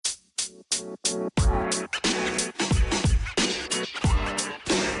All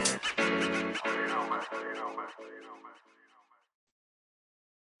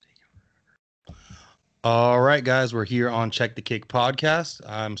right, guys, we're here on Check the Kick podcast.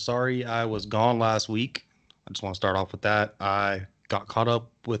 I'm sorry I was gone last week. I just want to start off with that. I got caught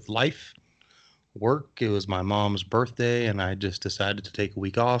up with life, work. It was my mom's birthday, and I just decided to take a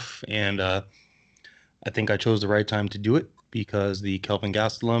week off. And I think I chose the right time to do it because the Kelvin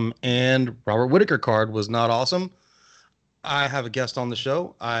Gastelum and Robert Whitaker card was not awesome. I have a guest on the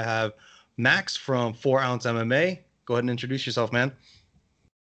show. I have Max from 4 Ounce MMA. Go ahead and introduce yourself, man.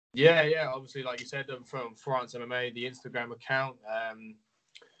 Yeah. Obviously, like you said, I'm from 4 Ounce MMA, the Instagram account.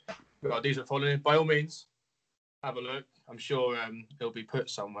 We've got a decent following. By all means, have a look. I'm sure it'll be put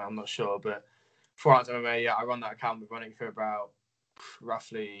somewhere. I'm not sure, but 4 Ounce MMA, yeah, I run that account. We've been running for about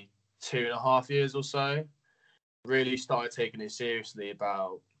roughly 2.5 years or so. Really started taking it seriously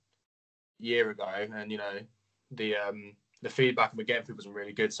about a year ago, and the feedback we're getting from people is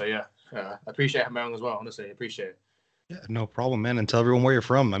really good. So yeah, I appreciate having me on as well. Honestly, appreciate it. Yeah, no problem, man. And tell everyone where you're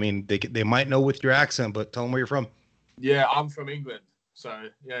from. I mean, they might know with your accent, but tell them where you're from. Yeah, I'm from England. So,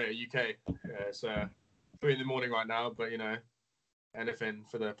 yeah, UK. It's 3 a.m. right now, but, anything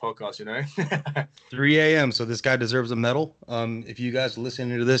for the podcast, 3 a.m. So this guy deserves a medal. If you guys are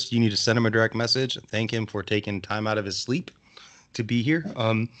listening to this, you need to send him a direct message. Thank him for taking time out of his sleep to be here.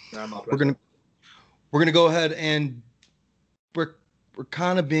 We're gonna go ahead and we're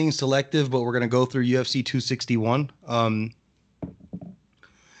kind of being selective, but we're gonna go through UFC 261.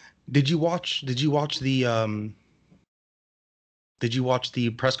 Did you watch the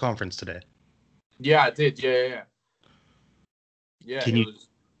press conference today? Yeah, I did. Yeah.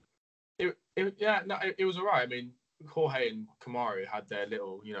 It was all right. I mean, Jorge and Kamaru had their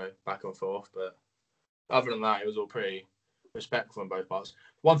little, back and forth, but other than that, it was all pretty respectful on both parts.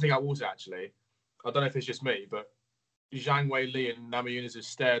 One thing I will say, actually, I don't know if it's just me, but Zhang Weili and Namajunas'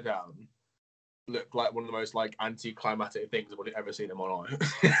 stare down looked like one of the most anticlimactic things I've ever seen in my life.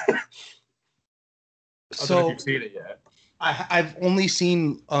 I don't know if you've seen it yet. I've only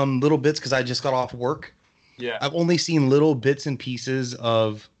seen little bits because I just got off work. Yeah. I've only seen little bits and pieces.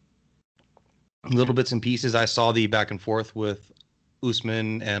 I saw the back and forth with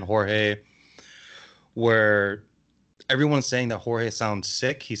Usman and Jorge, where everyone's saying that Jorge sounds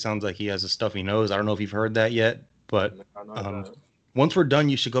sick. He sounds like he has a stuffy nose. I don't know if you've heard that yet, but once we're done,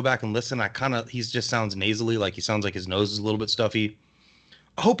 you should go back and listen. He just sounds nasally, like he sounds like his nose is a little bit stuffy.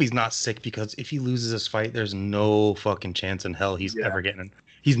 I hope he's not sick, because if he loses this fight, there's no fucking chance in hell he's never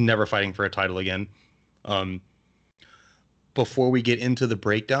fighting for a title again. Before we get into the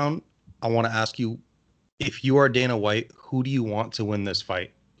breakdown, I want to ask you, if you are Dana White, who do you want to win this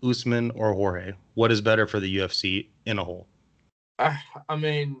fight, Usman or Jorge? What is better for the UFC in a whole? I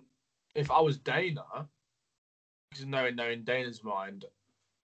mean, if I was Dana, because knowing Dana's mind,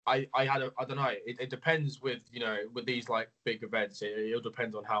 I don't know. It depends with these big events. It all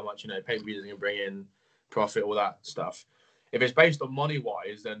depends on how much pay-per-views can bring in, profit, all that stuff. If it's based on money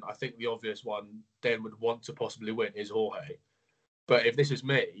wise, then I think the obvious one Dan would want to possibly win is Jorge. But if this is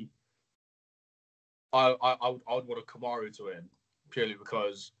me, I would want a Kamaru to win, purely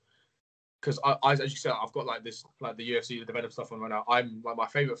because I, as you said, I've got the UFC, the development stuff on right now. I'm my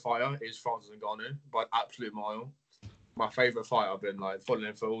favorite fighter is Francis Ngannou by an absolute mile. My favorite fight I've been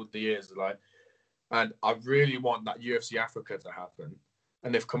following for all the years, and I really want that UFC Africa to happen.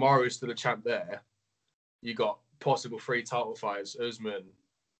 And if Kamaru is still a champ there, you got possible 3 title fights: Usman,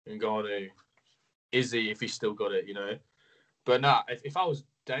 Ngannou, Izzy if he's still got it, But if I was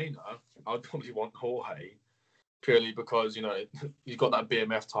Dana, I would probably want Jorge, purely because he's got that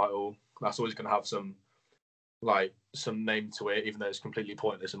BMF title. That's always going to have some name to it, even though it's completely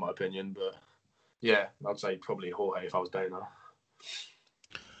pointless in my opinion. But yeah, I'd say probably Jorge if I was Dana.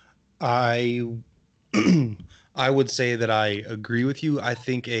 I would say that I agree with you. I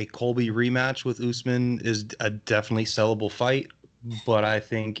think a Colby rematch with Usman is a definitely sellable fight, but I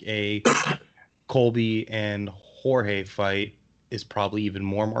think a Colby and Jorge fight is probably even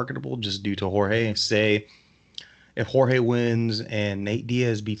more marketable just due to Jorge. Say if Jorge wins and Nate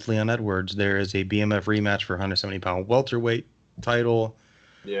Diaz beats Leon Edwards, there is a BMF rematch for 170-pound welterweight title.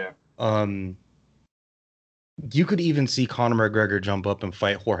 Yeah. You could even see Conor McGregor jump up and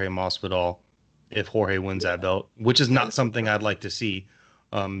fight Jorge Masvidal if Jorge wins that belt, which is not something I'd like to see.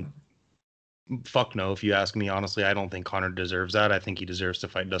 Fuck no, if you ask me. Honestly, I don't think Conor deserves that. I think he deserves to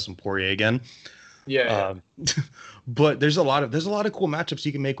fight Dustin Poirier again. Yeah. But there's a lot of cool matchups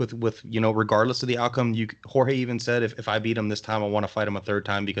you can make with regardless of the outcome. Jorge even said if I beat him this time, I want to fight him a third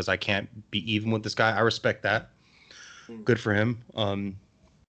time because I can't be even with this guy. I respect that. Good for him.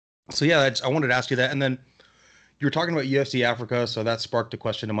 So yeah, I wanted to ask you that, and then you were talking about UFC Africa, so that sparked a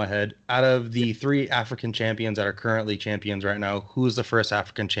question in my head. Out of the 3 African champions that are currently champions right now, who is the first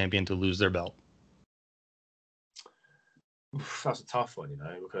African champion to lose their belt? That's a tough one,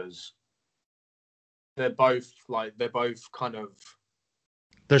 because they're both kind of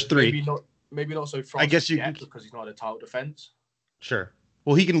There's 3. maybe not so I guess Francis you yet because he's not a title defense. Sure.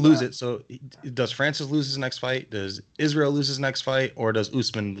 Well, he can lose it. So does Francis lose his next fight? Does Israel lose his next fight? Or does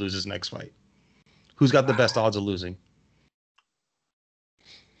Usman lose his next fight? Who's got the best odds of losing?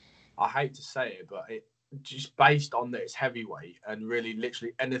 I hate to say it, but it just based on that it's heavyweight and really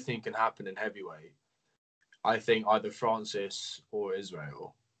literally anything can happen in heavyweight. I think either Francis or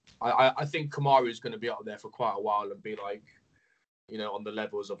Israel. I think Kamaru is going to be up there for quite a while and be like, on the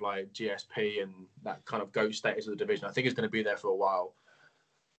levels of like GSP and that kind of GOAT status of the division. I think it's going to be there for a while,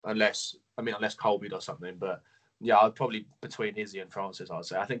 unless Colby does something. But yeah, I'd probably between Izzy and Francis, I'd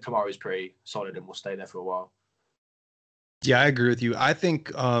say. I think Kamaru is pretty solid and will stay there for a while. Yeah, I agree with you. I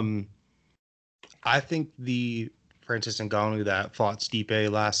think the Francis Ngannou that fought Stipe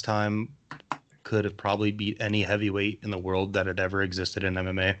last time could have probably beat any heavyweight in the world that had ever existed in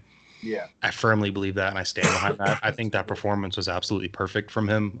MMA. Yeah, I firmly believe that, and I stand behind that. I think that performance was absolutely perfect from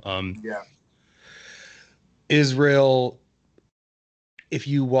him. Yeah. Israel, if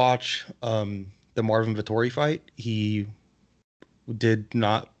you watch the Marvin Vettori fight, he did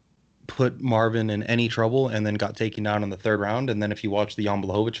not put Marvin in any trouble and then got taken down in the 3rd round. And then if you watch the Jan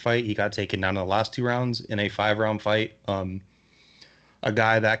Blachowicz fight, he got taken down in the last 2 rounds in a 5-round fight. A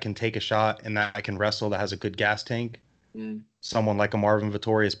guy that can take a shot and that can wrestle, that has a good gas tank. Someone like a Marvin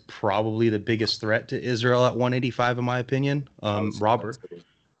Vettori is probably the biggest threat to Israel at 185, in my opinion.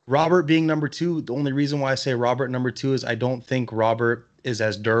 Robert being number 2, the only reason why I say Robert number 2 is I don't think Robert is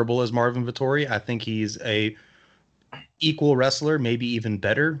as durable as Marvin Vettori. I think he's a equal wrestler, maybe even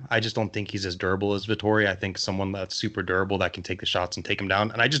better. I just don't think he's as durable as Vettori. I think someone that's super durable that can take the shots and take him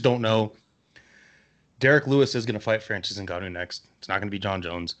down. And I just don't know. Derek Lewis is going to fight Francis Ngannou next. It's not going to be John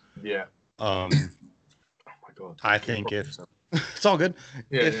Jones. Yeah. Oh my God. I think if it's all good.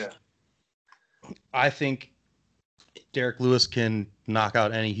 Yeah. I think Derek Lewis can knock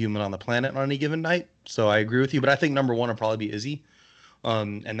out any human on the planet on any given night. So I agree with you, but I think number 1 will probably be Izzy.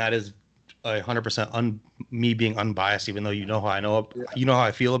 And that is 100% me being unbiased, even though you know how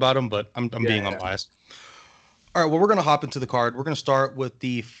I feel about him, but I'm being unbiased. All right, well, we're going to hop into the card. We're going to start with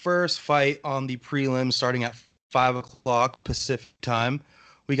the first fight on the prelims starting at 5 o'clock Pacific time.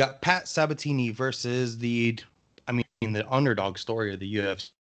 We got Pat Sabatini versus the underdog story of the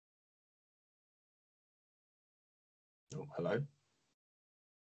UFC. Oh, hello.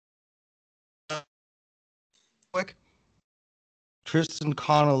 Quick. Tristan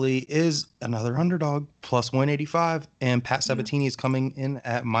Connolly is another underdog, plus 185, and Pat Sabatini is coming in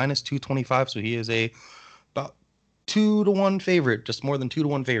at minus 225, so he is about 2-1 favorite, just more than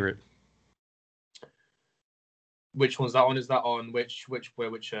 2-1 favorite. Which one's that on? Is that on which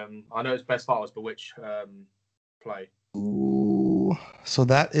I know it's best fighters, but which play? Ooh, so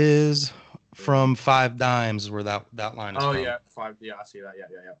that is from 5 Dimes where that line is from. Yeah, 5. Yeah, I see that. Yeah.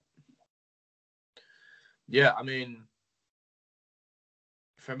 Yeah, I mean,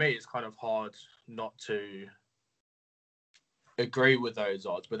 for me, it's kind of hard not to agree with those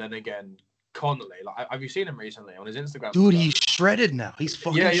odds. But then again, Connolly, like, have you seen him recently on his Instagram? Dude, he's shredded now. He's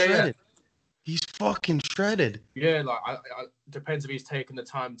fucking shredded. Yeah. He's fucking shredded. Yeah, like I depends if he's taken the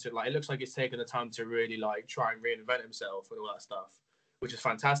time to, like, it looks like he's taken the time to really like try and reinvent himself and all that stuff, which is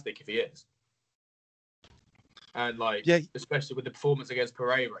fantastic if he is. And like, especially with the performance against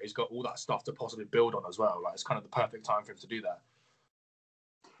Pereira, he's got all that stuff to possibly build on as well. Like, it's kind of the perfect time for him to do that.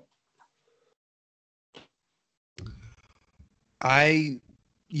 I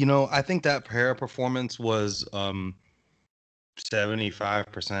think that Pereira performance was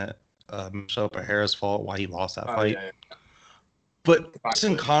 75% Michel Pereira's fault why he lost that fight. Yeah. But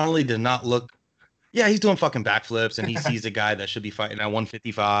Tristan Connolly did not look. Yeah, he's doing fucking backflips, and he sees a guy that should be fighting at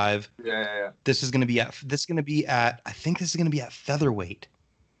 155. Yeah. This is gonna be at. I think this is gonna be at featherweight.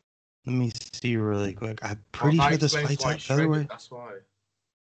 Let me see really quick. I'm pretty sure this fight's at featherweight. That's why.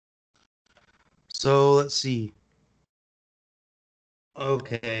 So let's see.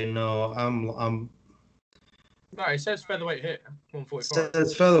 Okay, no, I'm. No, it says featherweight here, 145.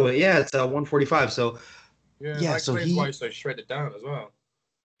 It's featherweight. Yeah, it's 145. So yeah, so why he's so shredded down as well.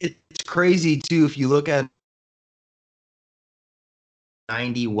 It's crazy too if you look at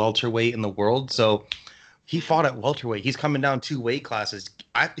 90 welterweight in the world. So he fought at welterweight. He's coming down 2 weight classes.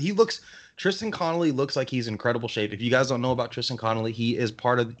 Tristan Connolly looks like he's in incredible shape. If you guys don't know about Tristan Connolly,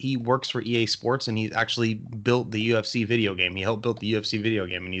 he works for EA Sports, and he's actually built the UFC video game. He helped build the UFC video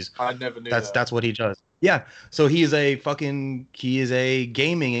game, and I never knew that's what he does. Yeah. So he is a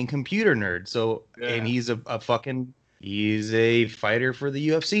gaming and computer nerd. So and he's he's a fighter for the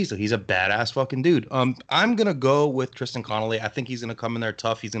UFC. So he's a badass fucking dude. I'm gonna go with Tristan Connolly. I think he's gonna come in there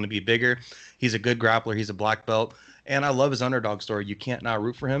tough. He's gonna be bigger. He's a good grappler. He's a black belt. And I love his underdog story. You can't not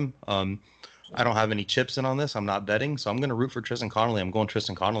root for him. I don't have any chips in on this. I'm not betting, so I'm going to root for Tristan Connolly. I'm going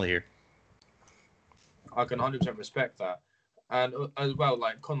Tristan Connolly here. I can 100% respect that. And as well,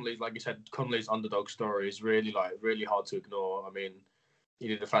 like Connolly, like you said, Connolly's underdog story is really hard to ignore. I mean, he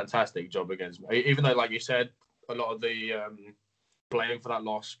did a fantastic job against me. Even though, like you said, a lot of the blame for that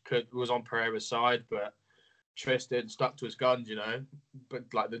loss was on Pereira's side, but Tristan stuck to his guns,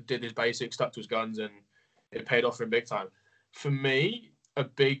 but did his basics, stuck to his guns, and it paid off for him big time. For me, a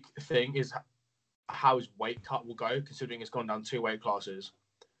big thing is how his weight cut will go, considering it's gone down 2 weight classes.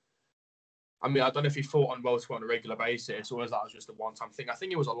 I mean, I don't know if he fought on welterweight on a regular basis, or that was just a one-time thing. I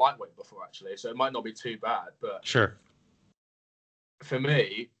think he was a lightweight before, actually, so it might not be too bad. But sure, for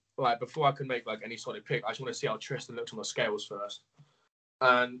me, like before I can make like any solid pick, I just want to see how Tristan looks on the scales first.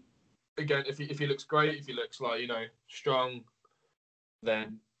 And again, if he looks great, if he looks like strong,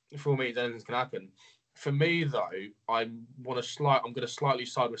 then for me, then anything can happen. For me, though, I'm going to slightly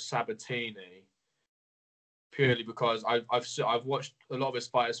side with Sabatini, purely because I've watched a lot of his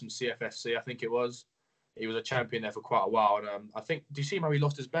fighters from CFFC. I think he was a champion there for quite a while, and I think, do you see how he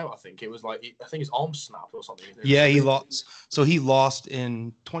lost his belt? I think it was I think his arm snapped or something. Yeah, he lost. So he lost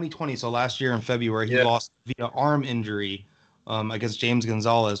in 2020. So last year in February, he lost via arm injury against James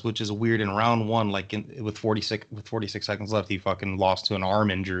Gonzalez, which is weird. In round 1, with 46 seconds left, he fucking lost to an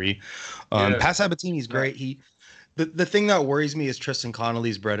arm injury. Pat Sabatini's great. The thing that worries me is Tristan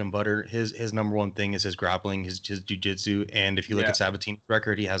Connolly's bread and butter. His number one thing is his grappling, his jiu-jitsu. And if you look at Sabatini's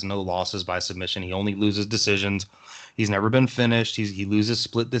record, he has no losses by submission. He only loses decisions. He's never been finished. He loses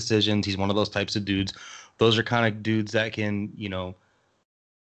split decisions. He's one of those types of dudes. Those are kind of dudes that can,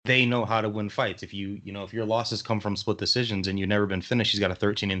 they know how to win fights. If if your losses come from split decisions and you've never been finished, he's got a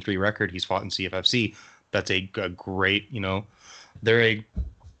 13-3 record. He's fought in CFFC. That's a great, they're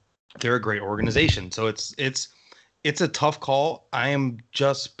a great organization. So it's a tough call. I am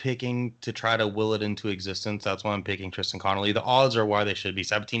just picking to try to will it into existence. That's why I'm picking Tristan Connolly. The odds are why they should be.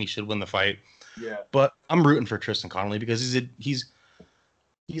 Sabatini should win the fight. Yeah. But I'm rooting for Tristan Connolly because he's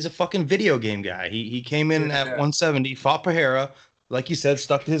a fucking video game guy. He came in at 170, fought Pereira, like you said,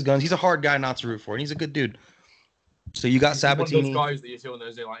 stuck to his guns. He's a hard guy not to root for, and he's a good dude. So you got Sabatini. One of those guys that you see on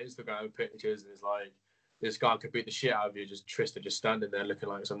those Instagram pictures, and it's like, this guy could beat the shit out of you. Tristan just standing there looking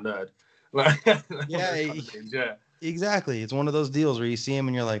like some nerd. Yeah, exactly. It's one of those deals where you see him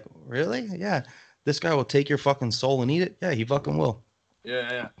and you're like, really? Yeah, this guy will take your fucking soul and eat it. Yeah, he fucking will.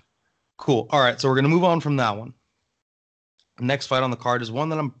 Yeah. Cool. All right, so we're gonna move on from that one. Next fight on the card is one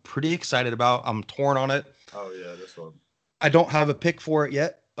that I'm pretty excited about. I'm torn on it. Oh yeah, this one. I don't have a pick for it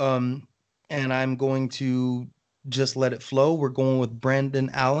yet. And I'm going to just let it flow. We're going with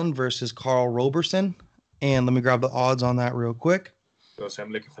Brendan Allen versus Carl Roberson. And let me grab the odds on that real quick.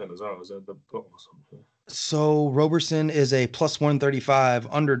 I'm looking for them as well. Is that the book or something? So Roberson is a plus 135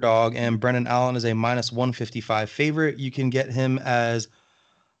 underdog, and Brendan Allen is a minus 155 favorite. You can get him as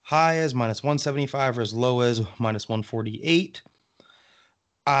high as minus 175 or as low as minus 148.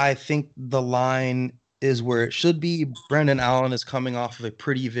 I think the line is where it should be. Brendan Allen is coming off of a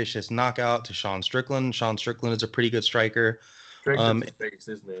pretty vicious knockout to Sean Strickland. Sean Strickland is a pretty good striker. Strickland's fixed,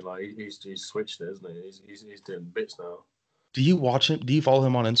 isn't he? Like he's switched it, isn't he? He's doing bits now. Do you watch him? Do you follow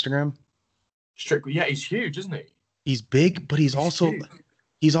him on Instagram? Strickland, yeah, he's huge, isn't he? He's big, but he's also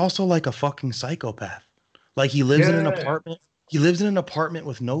like a fucking psychopath. Like he lives in an apartment. He lives in an apartment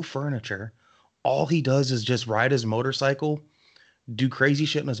with no furniture. All he does is just ride his motorcycle, do crazy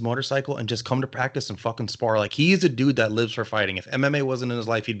shit on his motorcycle, and just come to practice and fucking spar. Like he is a dude that lives for fighting. If MMA wasn't in his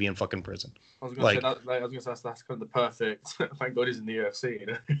life, he'd be in fucking prison. I was gonna say that's kind of the perfect. Thank God he's in the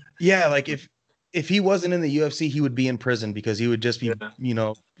UFC. Yeah, like if he wasn't in the UFC, he would be in prison because he would just be,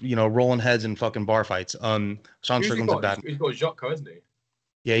 rolling heads in fucking bar fights. Sean Strickland's a bad. He's got Jotko, hasn't he?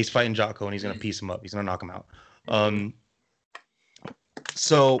 Yeah, he's fighting Jotko, and he's gonna piece him up. He's gonna knock him out.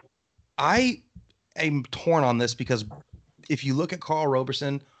 So I am torn on this because if you look at Carl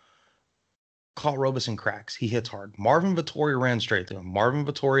Roberson cracks. He hits hard. Marvin Vettori ran straight through him. Marvin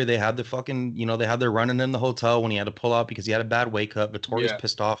Vettori, they had the fucking, they had their running in the hotel when he had to pull out because he had a bad weight cut. Vettori's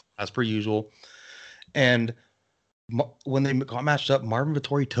pissed off as per usual. And when they got matched up, Marvin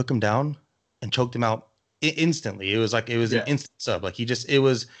Vettori took him down and choked him out instantly. It was an instant sub. Like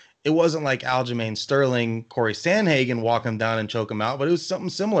it wasn't like Aljamain Sterling, Corey Sandhagen walk him down and choke him out, but it was something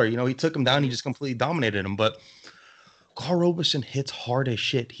similar. You know, he took him down, he just completely dominated him. But Carl Roberson hits hard as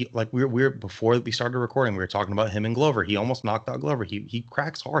shit. He like we're before we started recording, we were talking about him and Glover. He almost knocked out Glover. He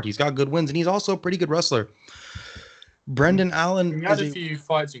cracks hard. He's got good wins, and he's also a pretty good wrestler. Brendan Allen He had a few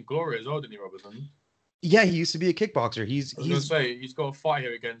fights in Glory as well, didn't he, Robertson? Yeah, he used to be a kickboxer. I was gonna say he's got a fight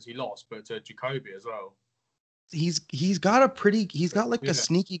here against he lost, but to Jacoby as well. He's got a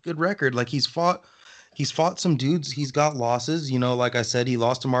sneaky good record. Like he's fought some dudes. He's got losses. You know, like I said, he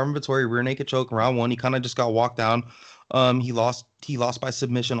lost to Marvin Vettori, rear naked choke in round 1. He kind of just got walked down. He lost by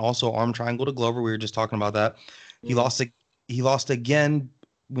submission. Also arm triangle to Glover. We were just talking about that. He lost again.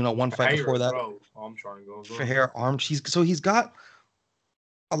 You know, one fight before that. Arm triangle. For hair arm. He's got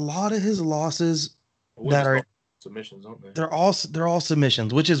a lot of his losses that are submissions, aren't they? They're all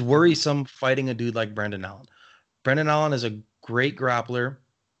submissions, which is worrisome fighting a dude like Brendan Allen. Brendan Allen is a great grappler,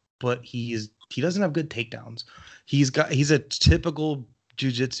 but he doesn't have good takedowns. He's a typical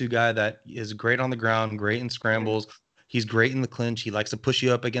jiu-jitsu guy that is great on the ground, great in scrambles. He's great in the clinch. He likes to push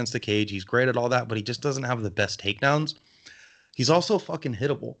you up against the cage. He's great at all that, but he just doesn't have the best takedowns. He's also fucking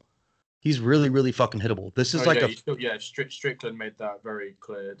hittable. He's really, really fucking hittable. This is Strickland made that very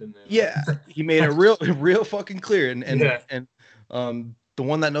clear, didn't he? Yeah, he made it real fucking clear. And the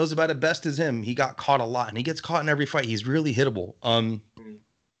one that knows about it best is him. He got caught a lot, and he gets caught in every fight. He's really hittable.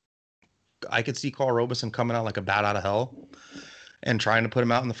 I could see Carl Roberson coming out like a bat out of hell and trying to put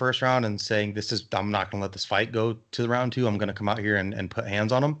him out in the first round and saying, I'm not going to let this fight go to round 2. I'm going to come out here and put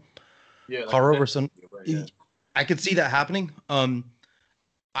hands on him. Yeah, Carl Roberson, I could see that happening.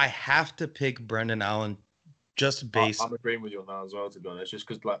 I have to pick Brendan Allen just based. I'm agreeing with you on that as well, to be honest, just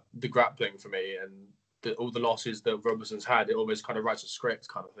because like the grappling for me and all the losses that Roberson's had, it almost kind of writes a script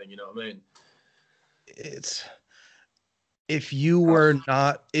kind of thing. You know what I mean? It's if you were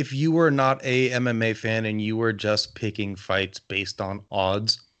not a MMA fan and you were just picking fights based on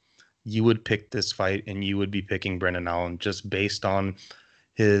odds, you would pick this fight and you would be picking Brendan Allen just based on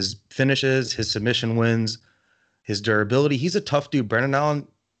his finishes, his submission wins, his durability. He's a tough dude. Brendan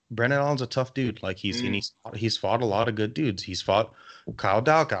Allen's a tough dude. Like he's fought a lot of good dudes. He's fought Kyle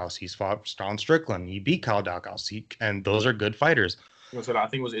Dalkaus. He's fought Sean Strickland. He beat Kyle Dalkaus. And those are good fighters. So I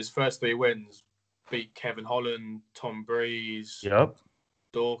think it was his first 3 wins. Beat Kevin Holland, Tom Breeze,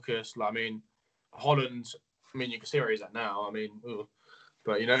 Dorcas. Like, I mean, Holland. I mean, you can see where he's at now. I mean,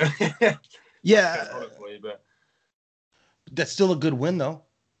 but you know, yeah. But that's still a good win, though.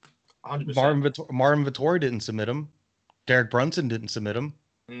 100%. Marvin Vettori didn't submit him. Derek Brunson didn't submit him.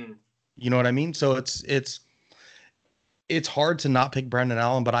 You know what I mean? So it's hard to not pick Brendan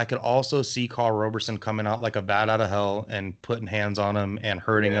Allen, but I could also see Carl Roberson coming out like a bat out of hell and putting hands on him and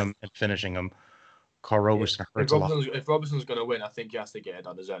hurting him and finishing him. Carl Roberson hurts a lot. If Roberson's going to win, I think he has to get it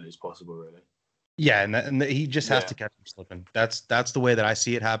done as early as possible, really. Yeah, and he just has to catch him slipping. That's the way that I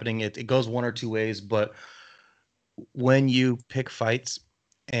see it happening. It goes one or two ways, but when you pick fights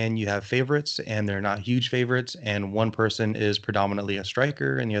and you have favorites and they're not huge favorites and one person is predominantly a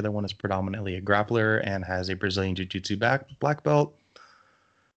striker and the other one is predominantly a grappler and has a Brazilian Jiu-Jitsu black belt,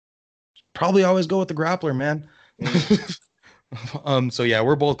 probably always go with the grappler, man. So yeah,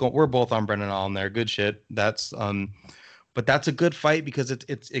 we're both on Brendan Allen there. Good shit. That's but that's a good fight because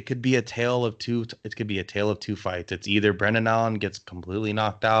it could be a tale of two. It could be a tale of two fights. It's either Brendan Allen gets completely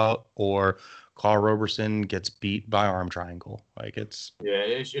knocked out or Carl Roberson gets beat by arm triangle. Like it's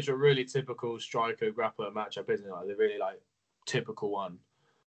a really typical striker grappler matchup, isn't it? Like they're really like typical one.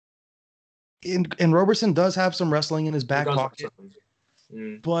 And Roberson does have some wrestling in his back pocket,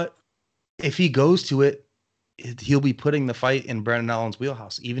 but if he goes to it, he'll be putting the fight in Brendan Allen's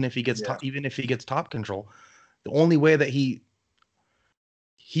wheelhouse. Even if he gets top control, the only way that he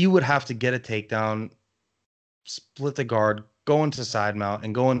would have to get a takedown, split the guard, go into side mount,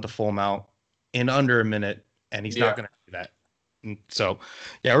 and go into full mount in under a minute, and he's not going to do that. And so,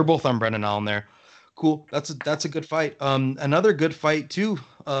 yeah, we're both on Brendan Allen there. Cool. That's a good fight. Another good fight too.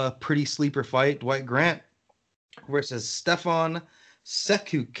 Pretty sleeper fight. Dwight Grant versus Stefan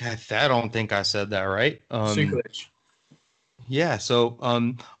Sekulic. I don't think I said that right. Sekulic. Yeah. So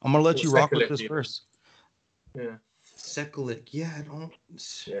I'm gonna let you rock with this first. Yeah. Sekulic. Yeah. I don't.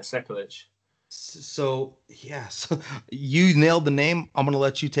 Yeah. Sekulic. So you nailed the name. I'm gonna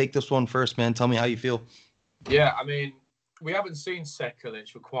let you take this one first, man. Tell me how you feel. Yeah, I mean, we haven't seen Sekulic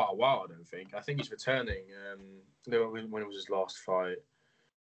for quite a while. I don't think. I think he's returning. When it was his last fight,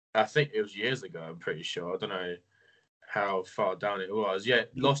 I think it was years ago. I'm pretty sure. I don't know how far down it was. Yeah,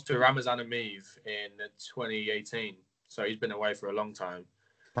 lost to Ramazan Ameev in 2018. So he's been away for a long time.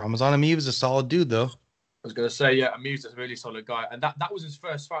 Ramazan Ameev is a solid dude, though. was going to say, yeah, Amusa's a really solid guy. And that was his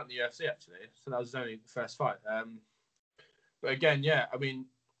first fight in the UFC, actually. So that was his only first fight. But again, yeah, I mean,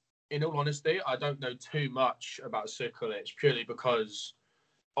 in all honesty, I don't know too much about Sikulic purely because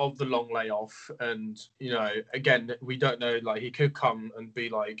of the long layoff. And, you know, again, we don't know, like, he could come and be,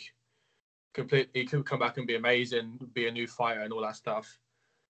 like, he could come back and be amazing, be a new fighter and all that stuff.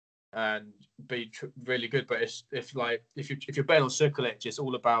 And be really good, but if you're betting on Sikulic, it's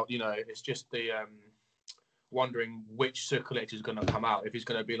all about, you know, it's just the wondering which Sikulic is going to come out. If he's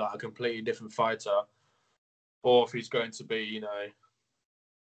going to be like a completely different fighter, or if he's going to be, I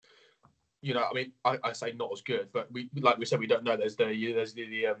mean, I say not as good, but we said, we don't know. There's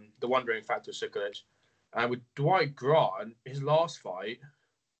the wondering factor of Sikulic, and with Dwight Grant, his last fight,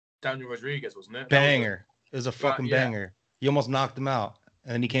 Daniel Rodriguez, wasn't it? Banger. It was a fucking banger. He almost knocked him out.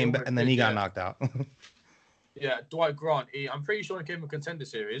 And then he came back, and then he got knocked out. Yeah, Dwight Grant. I'm pretty sure he came from Contender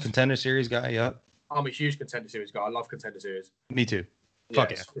Series. Contender Series guy, yep. I'm a huge Contender Series guy. I love Contender Series. Me too. Fuck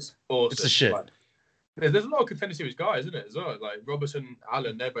yeah. It's awesome. It's a shit. Like, there's a lot of Contender Series guys, isn't it, as well? Like Robertson,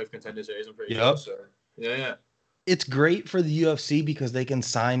 Allen, they're both Contender Series, I'm pretty sure. So, yeah. It's great for the UFC because they can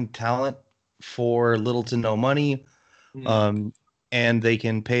sign talent for little to no money. And they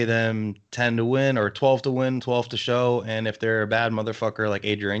can pay them 10 to win or 12 to win, 12 to show. And if they're a bad motherfucker like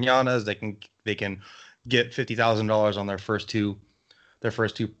Adrian Yanez, they can get $50,000 on their first two,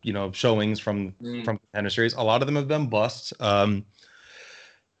 showings from Contender Series. A lot of them have been busts. I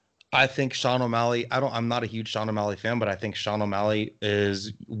think Sean O'Malley, I'm not a huge Sean O'Malley fan, but I think Sean O'Malley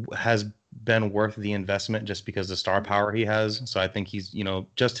has been worth the investment just because the star power he has. So I think he's,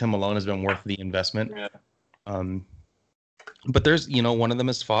 just him alone has been worth the investment. Yeah. But there's, one of them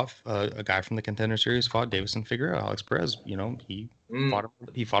has fought a guy from the Contender Series, fought Davison Figueroa, Alex Perez. He fought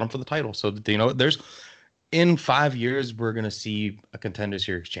him for the title. So there's in 5 years we're gonna see a Contender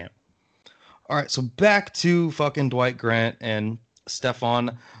Series champ. All right, so back to fucking Dwight Grant and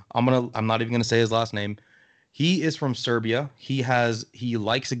Stefan. I'm not even gonna say his last name. He is from Serbia. He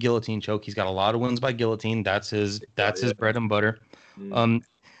likes a guillotine choke. He's got a lot of wins by guillotine. That's his bread and butter.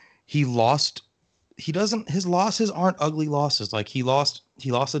 He lost. His losses aren't ugly losses. Like he lost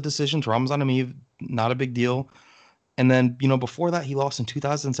a decision to Ramzan Emeev, not a big deal. And then, before that, he lost in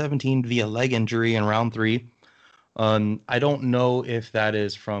 2017 via leg injury in round 3. I don't know if that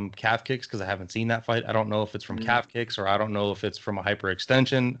is from calf kicks because I haven't seen that fight. I don't know if it's from calf kicks or I don't know if it's from a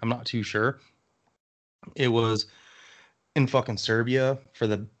hyperextension. I'm not too sure. It was in fucking Serbia for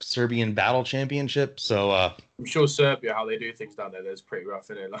the Serbian Battle Championship. So I'm sure Serbia, how they do things down there, that's pretty rough,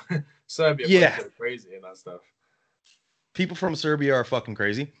 isn't it? Like Serbia, go crazy and that stuff. People from Serbia are fucking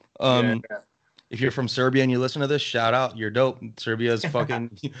crazy. If you're from Serbia and you listen to this, shout out, you're dope. Serbia is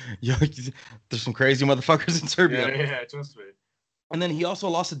fucking. There's some crazy motherfuckers in Serbia. Yeah, trust me. And then he also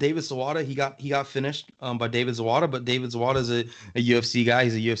lost to David Zawada. He got finished by David Zawada, but David Zawada is a UFC guy.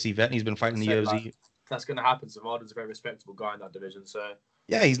 He's a UFC vet, and he's been fighting the UFC. That's going to happen. Zawada's a very respectable guy in that division. So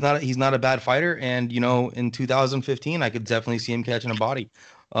yeah, he's not a bad fighter. And in 2015, I could definitely see him catching a body.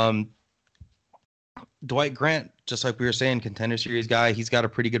 Dwight Grant, just like we were saying, Contender Series guy. He's got a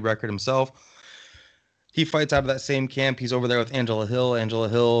pretty good record himself. He fights out of that same camp. He's over there with Angela Hill.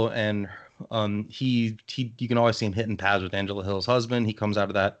 And you can always see him hitting pads with Angela Hill's husband. They come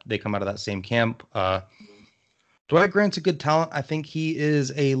out of that same camp. Dwight Grant's a good talent. I think he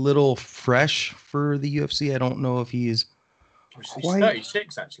is a little fresh for the UFC. I don't know if he's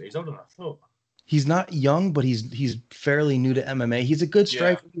 36 actually. He's older than I thought. He's not young, but he's fairly new to MMA. He's a good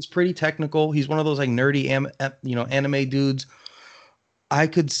striker. Yeah. He's pretty technical. He's one of those like nerdy anime dudes. I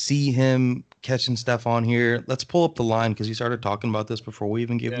could see him catching Stefan here. Let's pull up the line because he started talking about this before we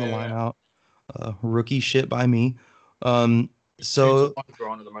even gave the line out. Rookie shit by me. So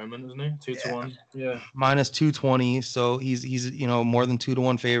 2-1 at the moment, isn't he? 2-1. Yeah. Minus 220. So he's more than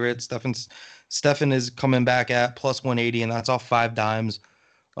 2-1 favorite. Stefan is coming back at plus 180, and that's off 5 dimes.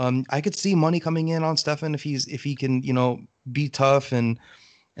 I could see money coming in on Stefan if he can, be tough and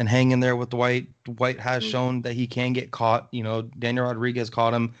hang in there with Dwight. Dwight has shown that he can get caught. Daniel Rodriguez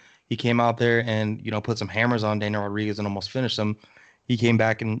caught him. He came out there and, put some hammers on Daniel Rodriguez and almost finished him. He came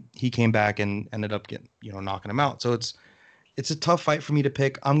back and ended up getting, knocking him out. So it's a tough fight for me to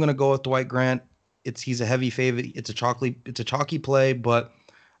pick. I'm going to go with Dwight Grant. He's a heavy favorite. It's a chalky play, but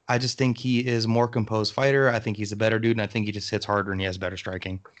I just think he is a more composed fighter. I think he's a better dude, and I think he just hits harder and he has better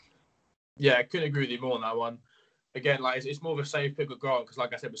striking. Yeah, I couldn't agree with you more on that one. Again, like it's more of a safe pick with Grant because,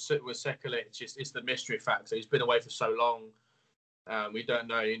 like I said, with Sekulic, it's the mystery factor. He's been away for so long. We don't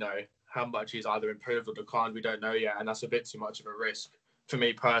know, how much he's either improved or declined. We don't know yet, and that's a bit too much of a risk for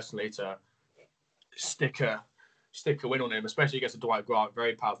me personally to stick a stick a win on him, especially against a Dwight Grant,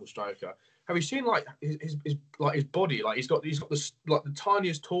 very powerful striker. Have you seen like his body? Like he's got the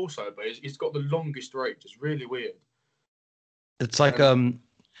tiniest torso, but he's got the longest reach. It's really weird. It's like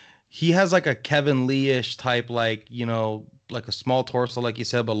he has like a Kevin Lee-ish type, like, you know, like a small torso, like you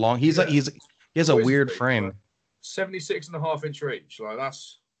said, but long. He has a weird frame. Like 76.5-inch reach. Like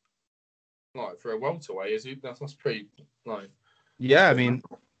that's like for a welterweight, is he? That's pretty like. Yeah, I mean,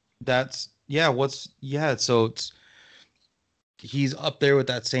 so he's up there with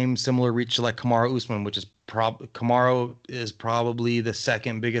that similar reach to like Kamaru Usman, which is Kamaru is probably the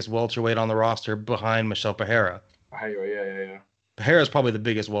second biggest welterweight on the roster behind Michel Pereira. Yeah. Pereira is probably the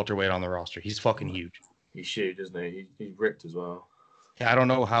biggest welterweight on the roster. He's fucking huge. He's huge, isn't he? He's ripped as well. Yeah, I don't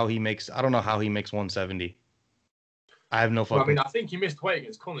know how he makes 170. I have no fucking. Well, I mean, I think he missed weight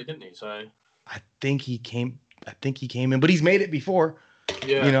against Conley, didn't he? So I think he came in, but he's made it before.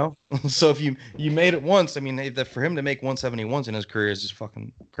 Yeah. You know, so if you made it once, I mean, for him to make 170 once in his career is just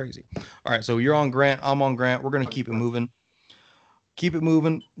fucking crazy. All right, so you're on Grant, I'm on Grant. We're gonna keep it moving.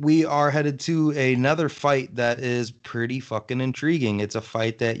 We are headed to another fight that is pretty fucking intriguing. It's a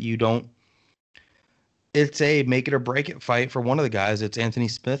fight that it's a make it or break it fight for one of the guys. It's Anthony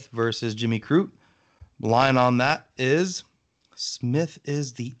Smith versus Jimmy Crute. Line on that is Smith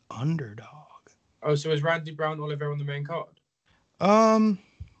is the underdog. Oh, so is Randy Brown Oliveira on the main card?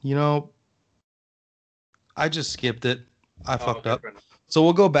 You know, I just skipped it. I fucked up. So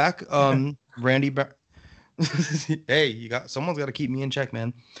we'll go back. Randy Brown. Hey, someone's got to keep me in check,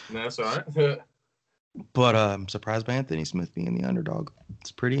 man. No, that's all right. But I'm surprised by Anthony Smith being the underdog.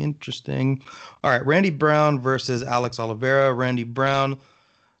 It's pretty interesting. All right, Randy Brown versus Alex Oliveira. Randy Brown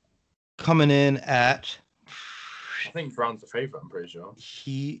coming in at. I think Brown's the favorite. I'm pretty sure.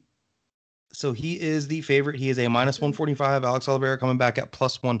 He is the favorite. He is a -145. Alex Oliveira coming back at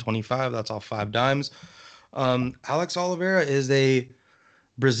 +125. That's all 5 dimes. Alex Oliveira is a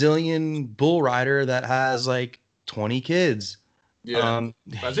Brazilian bull rider that has like 20 kids. Yeah.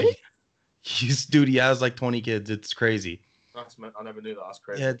 Has he? He has like 20 kids. It's crazy. I never knew that. That's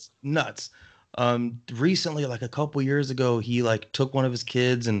crazy. Yeah, it's nuts. Recently, like a couple years ago, he like took one of his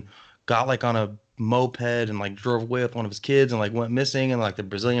kids and got like on a moped and like drove away with one of his kids and like went missing, and like the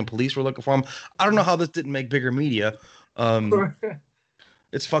Brazilian police were looking for him. I don't know how this didn't make bigger media.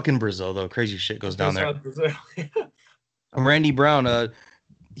 It's fucking Brazil though. Crazy shit goes down there. And Randy Brown,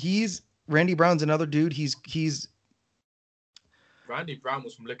 Randy Brown's another dude. He's Randy Brown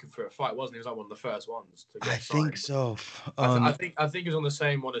was from Looking for a Fight, wasn't he? He was like one of the first ones to get signed. Think so. I think he was on the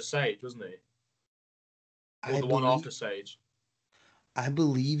same one as Sage, wasn't he? Or the one after Sage. I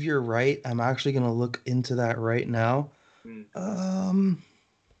believe you're right. I'm actually gonna look into that right now. And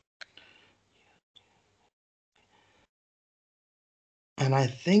I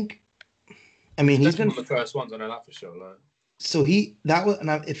think, I mean, he's been one of the first ones. I know that for sure. Like. So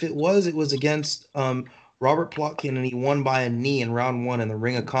if it was against Robert Plotkin, and he won by a knee in round 1 in the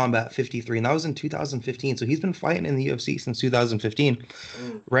Ring of Combat 53, and that was in 2015. So he's been fighting in the UFC since 2015.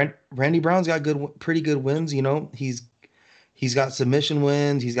 Randy Brown's got pretty good wins. You know, he's got submission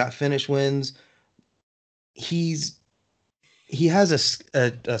wins. He's got finish wins. He has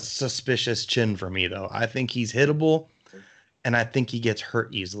a suspicious chin for me, though. I think he's hittable, and I think he gets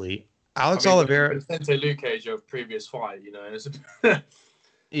hurt easily. Alex Oliveira. Vicente Luque, your previous fight, you know.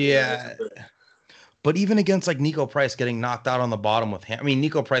 Yeah. But even against like Nico Price getting knocked out on the bottom with him. I mean,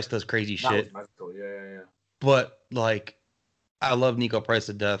 Nico Price does crazy shit. Yeah. But like, I love Nico Price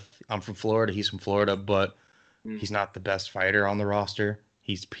to death. I'm from Florida. He's from Florida, but he's not the best fighter on the roster.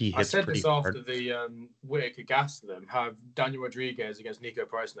 He hits I said pretty this after hard. the Whittaker gas to them. Have Daniel Rodriguez against Nico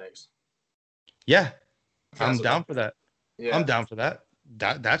Price next. Yeah, I'm down for that. Yeah. I'm down for that.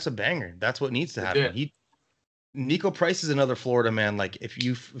 That's a banger. That's what needs to happen. Nico Price is another Florida man. Like if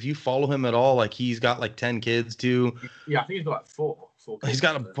you follow him at all, like he's got like 10 kids too. Yeah, I think he's got like four kids. He's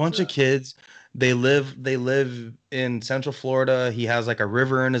got a bunch of kids. They live in Central Florida. He has like a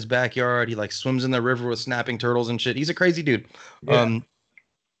river in his backyard. He like swims in the river with snapping turtles and shit. He's a crazy dude. Yeah.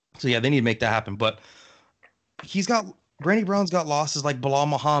 So yeah, they need to make that happen. But Randy Brown's got losses like Bilal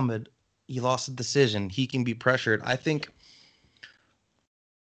Muhammad. He lost a decision. He can be pressured. I think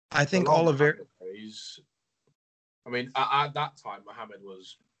Oliveira. I mean, at that time, Muhammad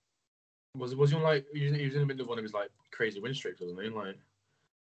was he on like he was in the middle of one of his like crazy win streaks, wasn't he? Like,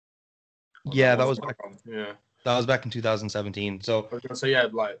 yeah, that was back. Yeah, that was back in 2017. So I was gonna say, yeah,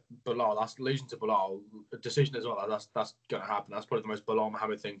 like Bilal. That's losing to Bilal. A decision as well. That's gonna happen. That's probably the most Bilal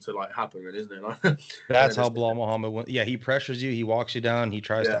Muhammad thing to like happen, really, isn't it? Like, that's how Bilal Muhammad went. Yeah, he pressures you. He walks you down. He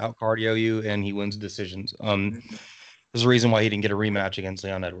tries to out cardio you, and he wins decisions. There's a reason why he didn't get a rematch against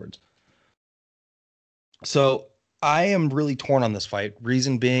Leon Edwards. So I am really torn on this fight.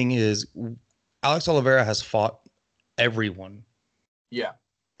 Reason being is Alex Oliveira has fought everyone. Yeah.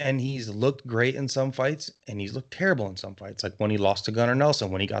 And he's looked great in some fights, and he's looked terrible in some fights. Like when he lost to Gunnar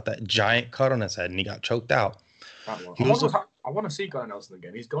Nelson, when he got that giant cut on his head and he got choked out. That one. He also, I want to see Gunnar Nelson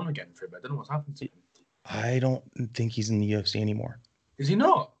again. He's gone again for a bit. I don't know what's happened to him. I don't think he's in the UFC anymore. Is he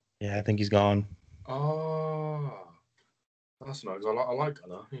not? Yeah, I think he's gone. Oh, that's nice. I like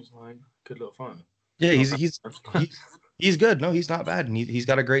Gunnar. He's like a good little fighter. Yeah, he's good. No, he's not bad, and he's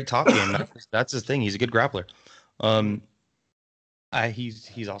got a great top game. That's his thing. He's a good grappler.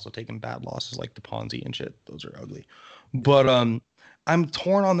 He's also taken bad losses like the Ponzi and shit. Those are ugly. But I'm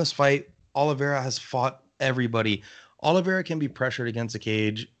torn on this fight. Oliveira has fought everybody. Oliveira can be pressured against the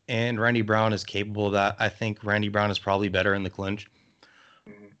cage, and Randy Brown is capable of that. I think Randy Brown is probably better in the clinch.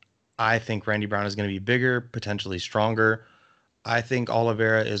 I think Randy Brown is going to be bigger, potentially stronger. I think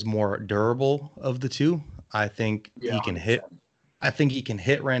Oliveira is more durable of the two. I think he can 100%. I think he can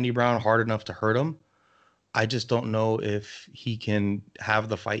hit Randy Brown hard enough to hurt him. I just don't know if he can have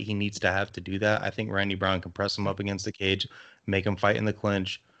the fight he needs to have to do that. I think Randy Brown can press him up against the cage, make him fight in the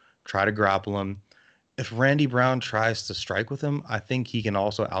clinch, try to grapple him. If Randy Brown tries to strike with him, I think he can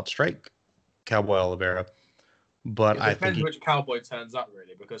also outstrike Cowboy Oliveira. But it depends which Cowboy turns up,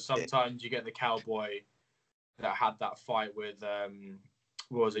 really, because sometimes you get the Cowboy that had that fight with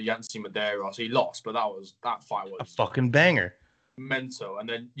what was it, Yancy Medeiros. He lost, but that fight was a fucking banger. Mental. And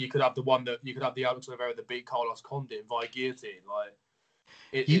then you could have the Alex Oliveira that beat Carlos Condit via guillotine. Like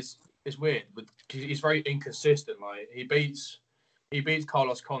it's weird, but he's very inconsistent. Like he beats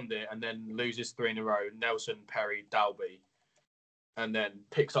Carlos Condit and then loses 3 in a row. Nelson, Perry, Dalby, and then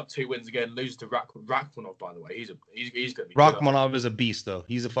picks up 2 wins again. Loses to Rakhmonov. By the way, he's gonna be. Rakhmonov is a beast, though.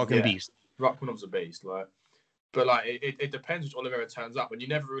 He's a fucking beast. Rakhmonov's a beast. But it depends which Oliveira turns up, and you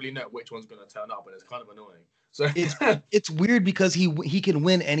never really know which one's going to turn up, and it's kind of annoying. So it's weird because he can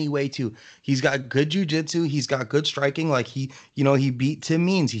win anyway too. He's got good jiu-jitsu, he's got good striking. Like he beat Tim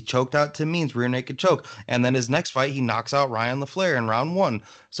Means, he choked out Tim Means, rear naked choke, and then his next fight he knocks out Ryan LaFleur in round 1.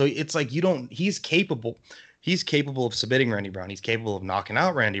 So it's like he's capable. He's capable of submitting Randy Brown. He's capable of knocking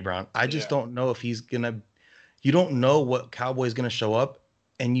out Randy Brown. I just don't know if he's gonna. You don't know what Cowboy's gonna show up,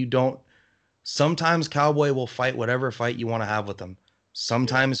 and you don't. Sometimes Cowboy will fight whatever fight you want to have with him.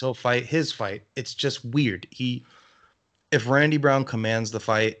 Sometimes he'll fight his fight. It's just weird. If Randy Brown commands the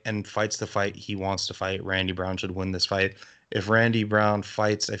fight and fights the fight he wants to fight, Randy Brown should win this fight. If Randy Brown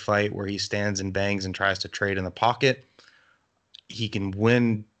fights a fight where he stands and bangs and tries to trade in the pocket, he can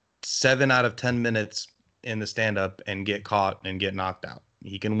win 7 out of 10 minutes in the stand-up and get caught and get knocked out.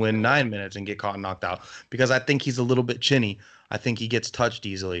 He can win 9 minutes and get caught and knocked out because I think he's a little bit chinny. I think he gets touched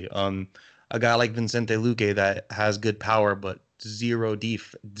easily. A guy like Vicente Luque that has good power but zero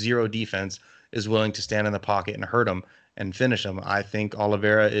defense is willing to stand in the pocket and hurt him and finish him. I think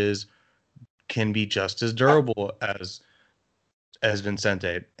Oliveira can be just as durable as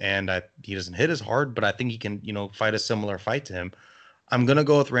Vicente, and he doesn't hit as hard, but I think he can fight a similar fight to him. I'm gonna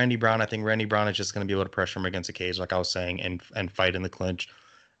go with Randy Brown. I think Randy Brown is just gonna be able to pressure him against the cage, like I was saying, and fight in the clinch.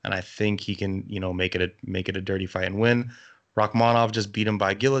 And I think he can make it a dirty fight and win. Rakhmonov just beat him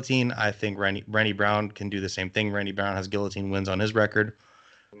by guillotine. I think Randy Brown can do the same thing. Randy Brown has guillotine wins on his record.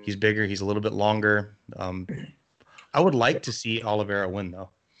 He's bigger. He's a little bit longer. I would like to see Oliveira win, though.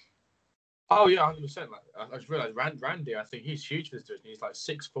 Oh, yeah, 100%. I just realized Randy, I think he's huge for this division. He's like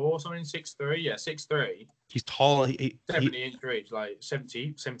 6'4", something, 6'3". Yeah, 6'3". He's tall. 70-inch reach, like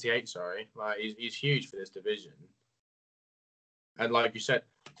 78, sorry. Like, he's huge for this division. And like you said,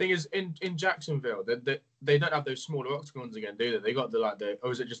 thing is, in Jacksonville, they don't have those smaller octagons again, do they? They got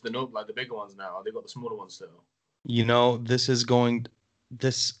or is it just the bigger ones now? They got the smaller ones still.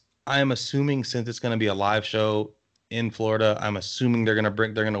 I am assuming since it's going to be a live show in Florida, I'm assuming they're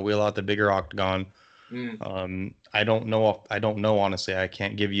going to wheel out the bigger octagon. I don't know honestly. I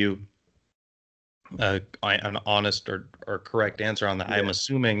can't give you an honest or correct answer on that. Yeah. I'm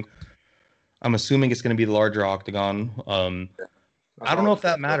assuming it's going to be the larger octagon. I don't know if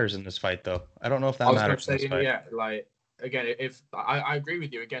that matters in this fight, though. I don't know if that matters in this fight. Yeah, like, again, if I agree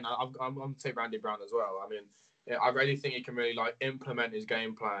with you. Again, I'm going to take Randy Brown as well. I mean, I really think he can really, implement his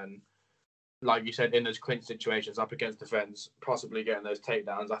game plan, like you said, in those clinch situations, up against defense, possibly getting those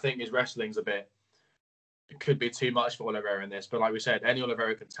takedowns. I think his wrestling's it could be too much for Oliveira in this. But like we said, any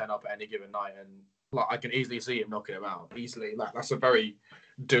Oliveira can turn up at any given night, and I can easily see him knocking him out easily. That's a very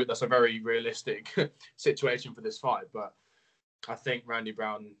realistic situation for this fight, but I think Randy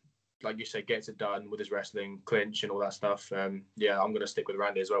Brown, like you said, gets it done with his wrestling, clinch, and all that stuff. Yeah, I'm going to stick with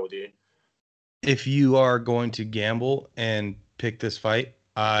Randy as well with you. If you are going to gamble and pick this fight,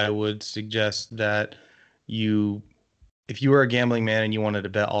 I would suggest that you if you were a gambling man and you wanted to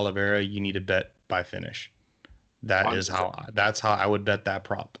bet Oliveira, you need to bet by finish. That's 100%. how I would bet that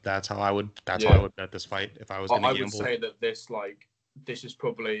prop. That's how I Yeah. would bet this fight if I was going to I would gamble. say that this is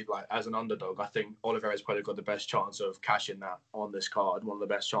probably like as an underdog. I think Oliveira's probably got the best chance of cashing that on this card. One of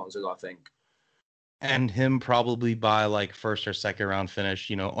the best chances, I think. And him probably by like first or second round finish,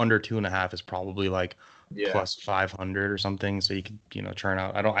 under 2.5 is probably like Yeah, plus 500 or something. So you could, churn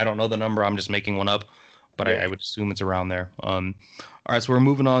out. I don't know the number. I'm just making one up, but yeah. I would assume it's around there. All right, so we're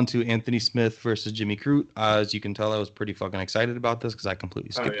moving on to Anthony Smith versus Jimmy Crute. As you can tell, I was pretty fucking excited about this because I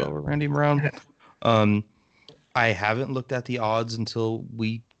completely skipped over Randy Brown. I haven't looked at the odds until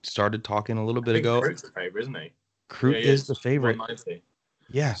we started talking a little bit ago. Crute's the favorite, isn't he? Crute is the favorite. 190.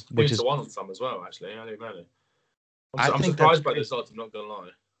 Yeah, It's which is 2-1 on some as well. Actually, I didn't know. I'm surprised by this odds. I'm not gonna lie.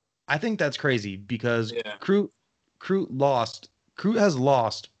 I think that's crazy because Yeah. Crute lost. Crute has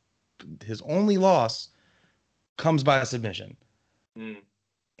lost. His only loss comes by a submission.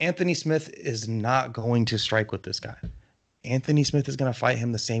 Anthony Smith is not going to strike with this guy. Anthony Smith is going to fight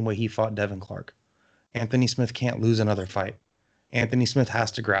him the same way he fought Devin Clark. Anthony Smith can't lose another fight. Anthony Smith has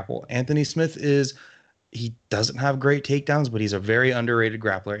to grapple. Anthony Smith he doesn't have great takedowns, but he's a very underrated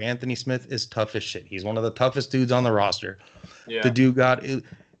grappler. Anthony Smith is tough as shit. He's one of the toughest dudes on the roster. Yeah. The dude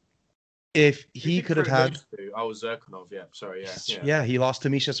if he could have had. I was Zirkonov. Yeah. Sorry. Yeah. Yeah. He lost to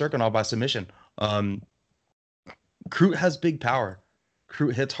Misha Cirkunov by submission. Crute has big power.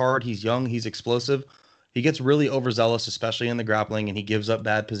 Crute hits hard. He's young. He's explosive. He gets really overzealous, especially in the grappling, and he gives up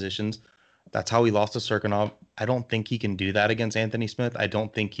bad positions. That's how he lost to Cirkunov. I don't think he can do that against Anthony Smith. I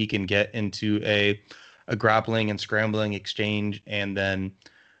don't think he can get into a grappling and scrambling exchange. And then,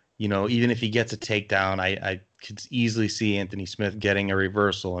 even if he gets a takedown, I could easily see Anthony Smith getting a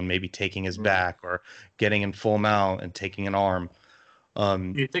reversal and maybe taking his back or getting in full mount and taking an arm.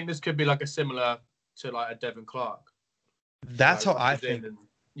 You think this could be like a similar to like a Devin Clark? That's how I think.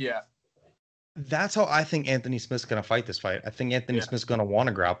 Yeah. That's how I think Anthony Smith's going to fight this fight. I think Anthony Smith's going to want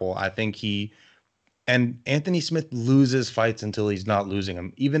to grapple. I think Anthony Smith loses fights until he's not losing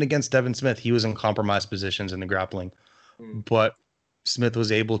them. Even against Devin Smith, he was in compromised positions in the grappling. But Smith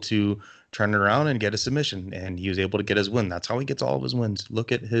was able to turn it around and get a submission, and he was able to get his win. That's how he gets all of his wins.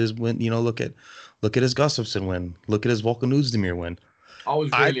 Look at his win. Look at his Gustafsson win. Look at his Volkan Oezdemir win. I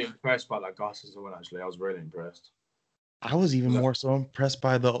was really impressed by that Gustafsson win. Actually, I was really impressed. I was even more so impressed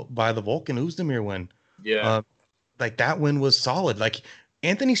by the Volkan Oezdemir win. Yeah. Like that win was solid. Like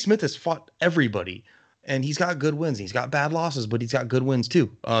Anthony Smith has fought everybody, and he's got good wins. He's got bad losses, but he's got good wins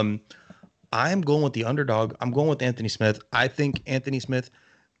too. I'm going with the underdog. I'm going with Anthony Smith. I think Anthony Smith,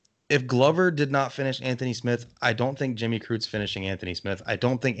 if Glover did not finish Anthony Smith, I don't think Jimmy Crute's finishing Anthony Smith. I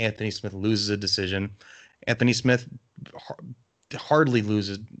don't think Anthony Smith loses a decision. Anthony Smith hardly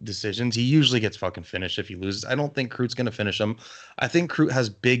loses decisions. He usually gets fucking finished if he loses. I don't think Crute's going to finish him. I think Crute has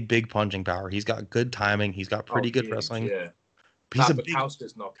big punching power. He's got good timing. He's got pretty good wrestling. Yeah. He's that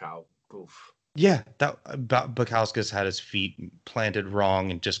Bukowski's knockout. Oof. Yeah, Bukowski's had his feet planted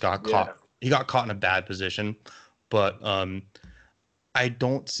wrong and just got caught. He got caught in a bad position. But I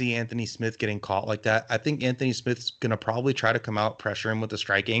don't see Anthony Smith getting caught like that. I think Anthony Smith's going to probably try to come out, pressure him with the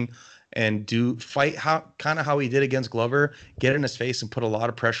striking, and fight how he did against Glover, get in his face and put a lot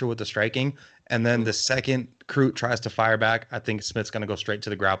of pressure with the striking. And then the second Crute tries to fire back, I think Smith's going to go straight to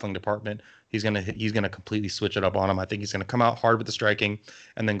the grappling department. He's going to completely switch it up on him. I think he's going to come out hard with the striking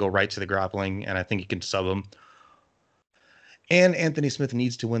and then go right to the grappling. And I think he can sub him. And Anthony Smith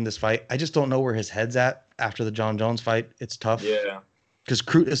needs to win this fight. I just don't know where his head's at after the John Jones fight. It's tough. Yeah. Because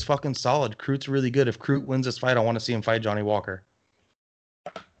Crute is fucking solid. Crute's really good. If Crute wins this fight, I want to see him fight Johnny Walker.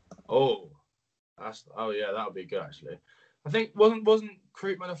 Oh, yeah, that would be good actually. I think wasn't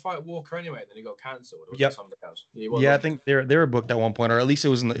Crute going to fight Walker anyway? Then he got cancelled. Or was something else? Yeah, I think they were booked at one point, or at least it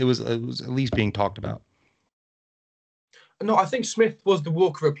was at least being talked about. No, I think Smith was the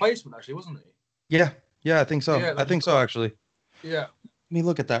Walker replacement actually, wasn't he? Yeah, I think so. I think so actually. Yeah. Let me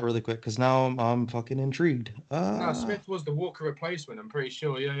look at that really quick because now I'm fucking intrigued. No, Smith was the Walker replacement. I'm pretty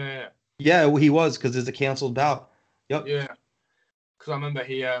sure. Yeah. Yeah, well, he was because it's a canceled bout. Yep. Yeah. Because I remember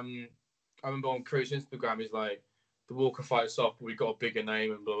I remember on Crute's Instagram, he's like, the Walker fight soft, but we got a bigger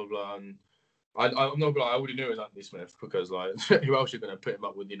name and blah blah blah. And I'm not gonna lie, I already knew it was Anthony Smith because like who else are you gonna put him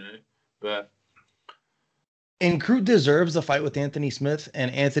up with, But and Crute deserves the fight with Anthony Smith,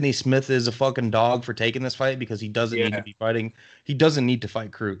 and Anthony Smith is a fucking dog for taking this fight because he doesn't need to be fighting. He doesn't need to fight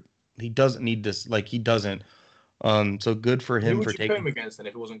Crute. He doesn't need this. Like he doesn't. So good for him for taking. Who would you put him against then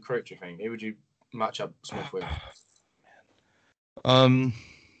if it wasn't Crute? Do you think? Who would you match up Smith with?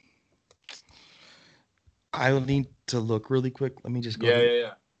 I'll need to look really quick. Let me just go.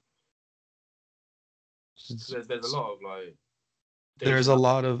 Yeah. There's a lot of like. There's a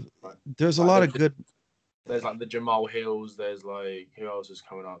lot of like, there's a lot of good. There's like the Jamal Hills. There's like who else is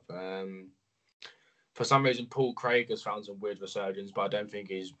coming up? For some reason, Paul Craig has found some weird resurgence, but I don't think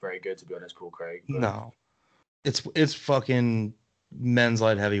he's very good, to be honest. Paul Craig. But... No, it's fucking men's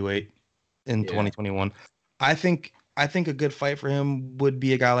light heavyweight in 2021. I think a good fight for him would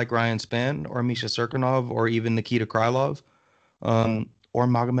be a guy like Ryan Spann or Misha Serkinov or even Nikita Krylov, or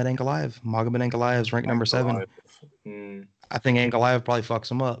Magomed Ankalaev. Magomed Ankalaev is ranked number 7. I think Ankalaev probably fucks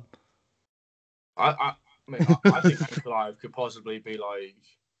him up. I mean, I think Ankalaev could possibly be like.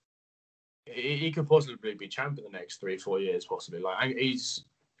 He could possibly be champ in the next 3-4 years, possibly. Like I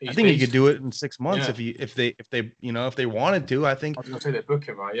think he could do it in 6 months if they wanted to. I think I was gonna say they book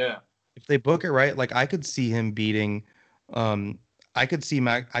him right, yeah. If they book it right, like I could see him beating, I could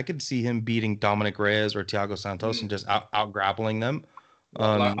see him beating Dominic Reyes or Thiago Santos and just out grappling them.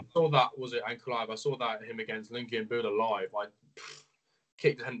 I saw that Ankalaev? I saw that him against Lincoln Buda live. Like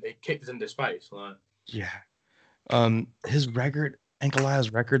kicked it into space. Like his record.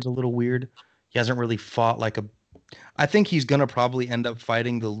 Ankalaev's record's a little weird. He hasn't really fought like a. I think he's gonna probably end up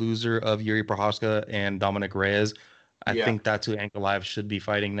fighting the loser of Yuri Prochazka and Dominic Reyes. I think that's who Ankalaev should be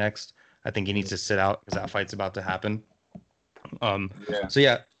fighting next. I think he needs to sit out because that fight's about to happen. So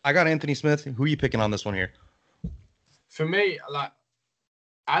yeah, I got Anthony Smith. Who are you picking on this one here? For me, like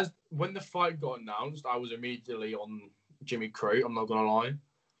when the fight got announced, I was immediately on Jimmy Crute. I'm not gonna lie.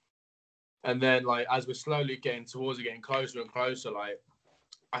 And then, like, as we're slowly getting closer and closer, like,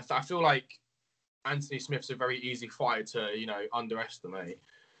 I feel like Anthony Smith's a very easy fighter to, underestimate.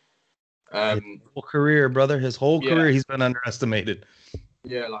 His whole career, brother. His whole career, he's been underestimated.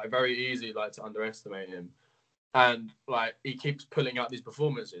 Yeah, like, very easy, like, to underestimate him. And, like, he keeps pulling out these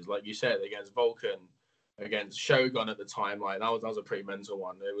performances, like you said, against Volkan, against Shogun at the time. Like, that was a pretty mental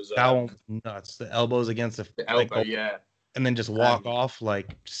one. It was that one was nuts. The elbows against the elbow, yeah. And then just walk off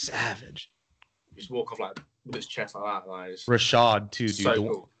like savage. Just walk off like with his chest like that. Like, Rashad too, dude. So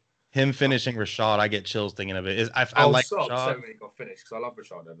cool. Him finishing Rashad, I get chills thinking of it. I like so Rashad. upset when he got finished because I love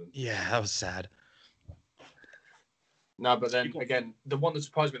Rashad Evans. Yeah, that was sad. No, but then again, the one that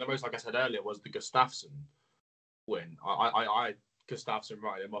surprised me the most, like I said earlier, was the Gustafsson win. I Gustafsson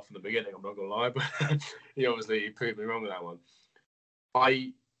wrote him off in the beginning. I'm not gonna lie, but he obviously proved me wrong with that one.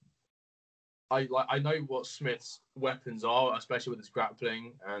 I know what Smith's weapons are, especially with his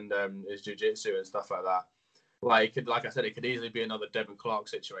grappling and his jiu-jitsu and stuff like that. Like I said, it could easily be another Devin Clark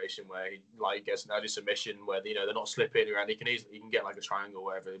situation where he gets an early submission where they're not slipping around. He can get like a triangle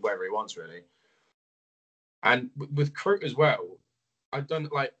wherever he wants really. And with Crute as well, I've done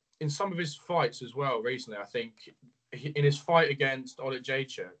like in some of his fights as well recently. I think in his fight against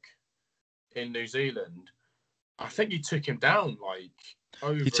Olejniczak in New Zealand, I think he took him down like.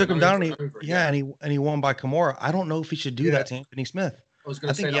 He took him down, and he won by Kimura. I don't know if he should do that to Anthony Smith.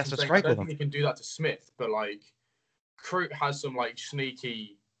 I think he has to strike with him. I don't think he can do that to Smith, but like Crute has some like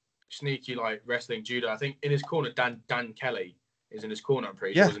sneaky like wrestling judo. I think in his corner, Dan Kelly is in his corner. I'm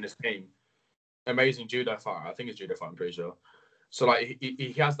pretty sure he's in his team. Amazing judo fighter. I think it's judo fighter. I'm pretty sure. So like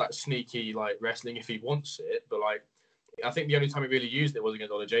he has that sneaky like wrestling if he wants it, but like. I think the only time he really used it was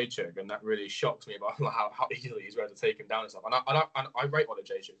against Olejniczak, and that really shocked me about how easily he's able to take him down and stuff. And I rate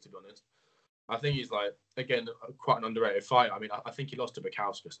Olejniczak, to be honest. I think he's like again quite an underrated fighter. I mean, I think he lost to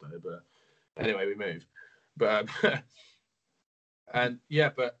Bukauskas though, but anyway, we move. But and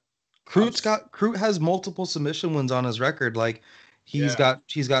but Crute has multiple submission wins on his record. Like he's got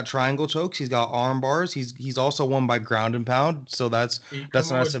triangle chokes, he's got arm bars, he's also won by ground and pound. So that's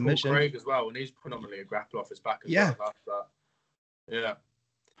not a submission. Craig as well, and he's predominantly a grappler off his back as well. Yeah.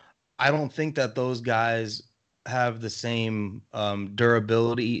 I don't think that those guys have the same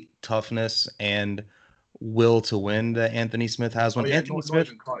durability, toughness, and will to win that Anthony Smith has. When Anthony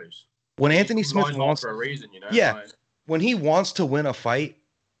Smith wants for a reason, when he wants to win a fight,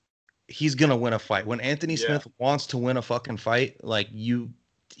 he's gonna win a fight. When Anthony Smith wants to win a fucking fight, like he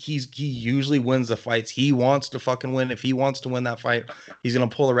usually wins the fights he wants to fucking win. If he wants to win that fight, he's gonna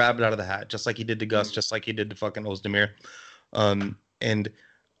pull a rabbit out of the hat, just like he did to Gus, just like he did to fucking Ozdemir. And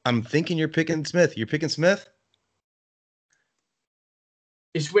I'm thinking you're picking Smith. You're picking Smith?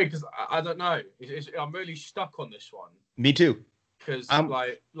 It's weird because I don't know. I'm really stuck on this one. Me too. Because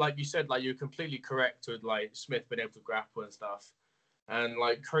like you said, like you're completely correct with like Smith being able to grapple and stuff. And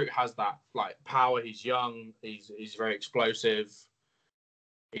like Crute has that like power. He's young. He's very explosive.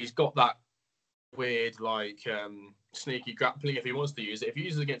 He's got that weird like sneaky grappling if he wants to use it. If he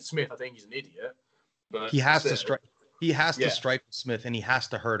uses it against Smith, I think he's an idiot. But he has to strike. He has to strike Smith, and he has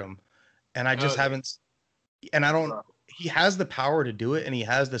to hurt him. And I just haven't. And I don't. he has the power to do it, and he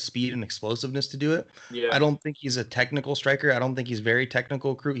has the speed and explosiveness to do it. Yeah. I don't think he's a technical striker. I don't think he's very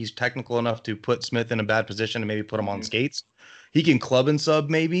technical. He's technical enough to put Smith in a bad position and maybe put him on skates. He can club and sub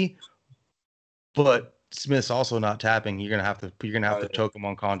maybe, but Smith's also not tapping. You're gonna have to choke him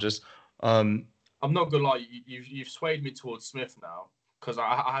unconscious. I'm not gonna lie, you've swayed me towards Smith now because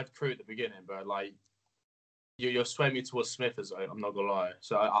I had Crew at the beginning, but like you're swaying me towards Smith as well. I'm not gonna lie.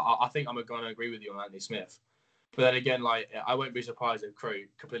 So I think I'm gonna agree with you on Anthony Smith. But then again, like I won't be surprised if Crew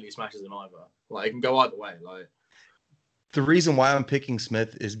completely smashes him either. Like it can go either way. Like the reason why I'm picking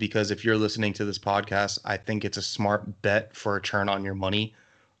Smith is because if you're listening to this podcast, I think it's a smart bet for a turn on your money.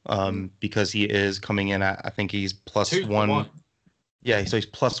 Because he is coming in at, I think he's plus one. Yeah, so he's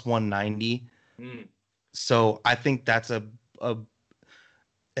plus 190. So I think that's a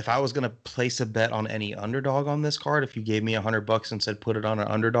if I was gonna place a bet on any underdog on this card, if you gave me $100 and said put it on an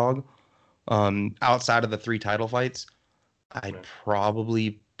underdog, outside of the 3 title fights, I'd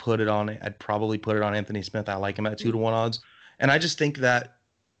probably put it on Anthony Smith. I like him at 2-1 odds, and I just think that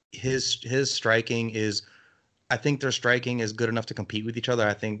his striking is. I think their striking is good enough to compete with each other.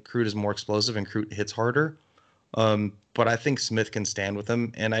 I think Crute is more explosive and Crute hits harder. But I think Smith can stand with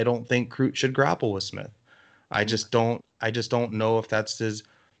him, and I don't think Crute should grapple with Smith. I just don't know if that's his.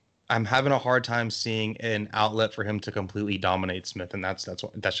 I'm having a hard time seeing an outlet for him to completely dominate Smith, and that's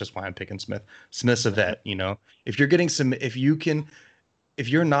just why I'm picking Smith. Smith's a vet, you know. If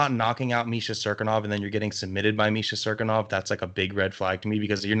you're not knocking out Misha Cirkunov and then you're getting submitted by Misha Cirkunov, that's like a big red flag to me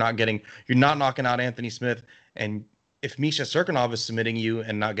because you're not knocking out Anthony Smith. And if Misha Cirkunov is submitting you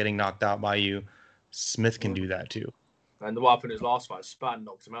and not getting knocked out by you, Smith can do that too. And what happened in his last fight, Spann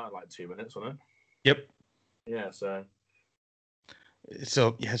knocked him out in like 2 minutes, wasn't it? Yep. Yeah,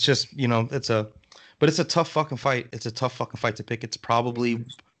 so yeah, it's just, but it's a tough fucking fight. It's a tough fucking fight to pick. It's probably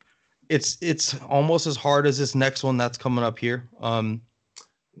it's almost as hard as this next one that's coming up here.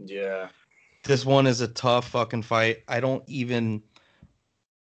 Yeah. This one is a tough fucking fight. I'm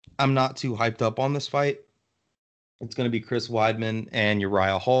not too hyped up on this fight. It's going to be Chris Weidman and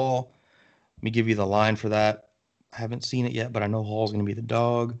Uriah Hall. Let me give you the line for that. I haven't seen it yet, but I know Hall's going to be the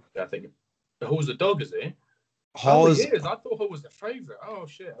dog. Yeah, I think Hall's the dog, is he? Hall is. I thought Hall was the favorite. Oh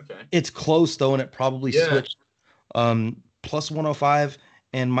shit. Okay. It's close though, and it probably switched. Plus 105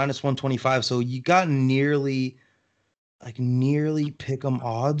 and minus 125. So you got nearly pick 'em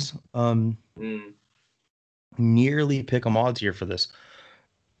odds. Nearly pick 'em odds here for this.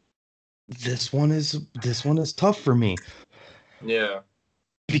 This one is tough for me. Yeah.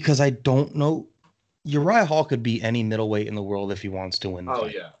 Because I don't know. Uriah Hall could be any middleweight in the world if he wants to win the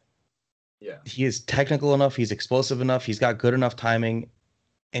fight. Yeah. Yeah. He is technical enough, he's explosive enough, he's got good enough timing,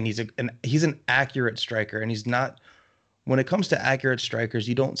 and he's an accurate striker. And he's not, when it comes to accurate strikers,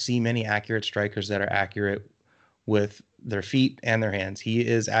 you don't see many accurate strikers that are accurate with their feet and their hands. He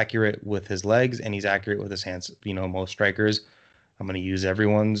is accurate with his legs and he's accurate with his hands. Most strikers, I'm going to use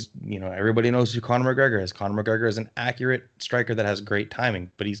everybody knows who Conor McGregor is. Conor McGregor is an accurate striker that has great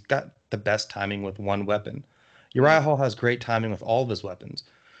timing, but he's got the best timing with one weapon. Uriah Hall has great timing with all of his weapons.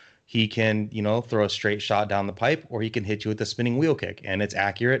 He can, throw a straight shot down the pipe, or he can hit you with a spinning wheel kick, and it's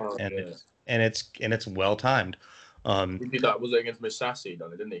accurate and it's well timed. He did that. Was it against Mousasi?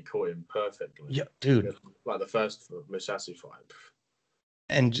 Didn't he? Caught him perfectly. Yeah, dude. Like the first Mousasi fight.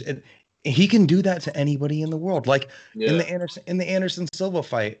 And he can do that to anybody in the world. Like in the Anderson Silva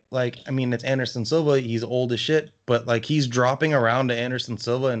fight. Like, I mean, it's Anderson Silva. He's old as shit, but like he's dropping around to Anderson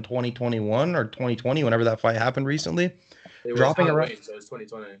Silva in 2021 or 2020, whenever that fight happened recently. Dropping around. So it's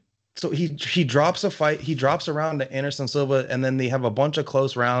 2020. So he drops a fight. He drops around to Anderson Silva, and then they have a bunch of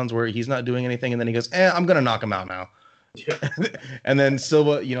close rounds where he's not doing anything, and then he goes, I'm gonna knock him out now. Yeah. And then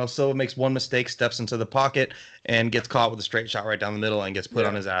Silva makes one mistake, steps into the pocket, and gets caught with a straight shot right down the middle, and gets put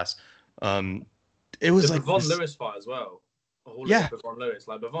on his ass. It was like Bevon Lewis fight as well. Bevon Lewis,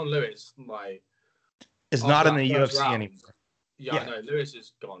 Bevon Lewis, is not in the UFC anymore. Yeah, I know. Lewis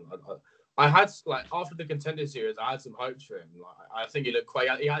is gone. I had after the Contender Series, I had some hopes for him. I think he looked quite.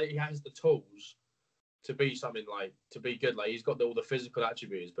 He has the tools to be something to be good. He's got all the physical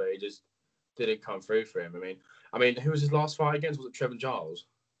attributes, but he just didn't come through for him. I mean, who was his last fight against? Was it Trevin Giles?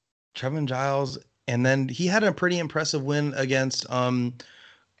 Trevin Giles, and then he had a pretty impressive win against.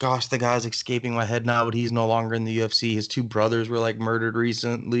 Gosh, the guy's escaping my head now, but he's no longer in the UFC. His 2 brothers were murdered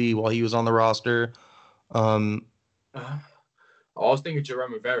recently while he was on the roster. I was thinking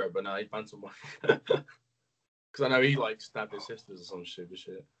Jerome Rivera, but now he found someone. Because I know he stabbed his sisters or some stupid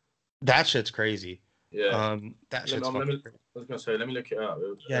shit. That shit's crazy. Yeah. That shit's fucking crazy. I was gonna say, let me look it up.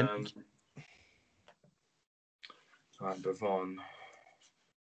 Yeah. Bevon.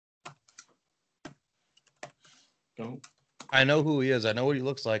 Oh. I know who he is. I know what he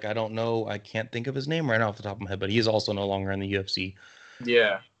looks like. I don't know. I can't think of his name right now off the top of my head, but he is also no longer in the UFC.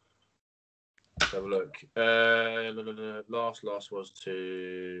 Yeah. Let's have a look. Last was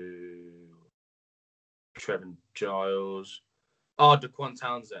to Trevin Giles. Oh, Daquan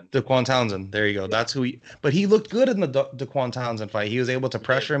Townsend. Daquan Townsend. There you go. Yeah. That's who he. But he looked good in the Daquan Townsend fight. He was able to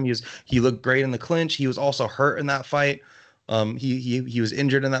pressure him. He looked great in the clinch. He was also hurt in that fight. He was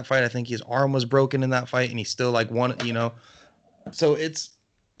injured in that fight. I think his arm was broken in that fight, and he still like won. You know, so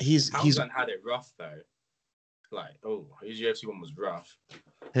he's Townsend had it rough though. Like, his UFC one was rough.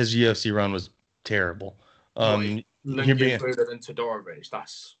 His UFC run was terrible. Lungi Buda and Todorovic.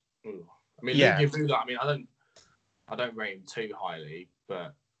 That's. Ooh. I mean, yeah. Lungi Buda. I mean, I don't rate him too highly,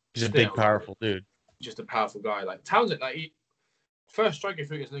 but he's a big, powerful dude. Just a powerful guy. Like Townsend, like first strike he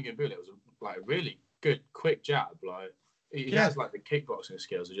threw against Lungi Buda, it was like a really good, quick jab. Like he has like the kickboxing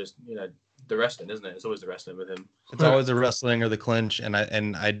skills. Are just the wrestling, isn't it? It's always the wrestling with him. It's always the wrestling or the clinch, and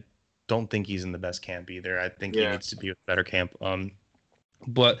I don't think he's in the best camp either. I think he needs to be a better camp.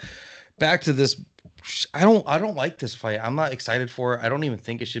 But back to this, I don't like this fight. I'm not excited for it. I don't even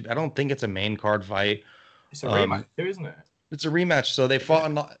think it should. I don't think it's a main card fight. It's a rematch, too, isn't it? It's a rematch. So they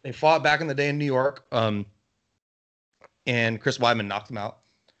fought back in the day in New York. And Chris Weidman knocked him out,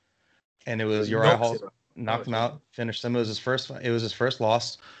 and it was Uriah Hall knocked him out, finished him. It was his first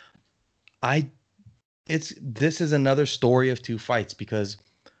loss. This is another story of two fights because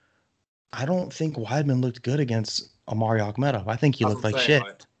I don't think Weidman looked good against Omari Akhmedov. I think he looked like shit.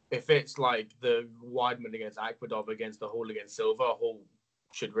 Like, if it's like the Weidman against Akhmedov against the Hall against Silva, Hall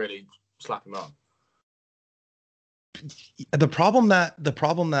should really slap him up. The problem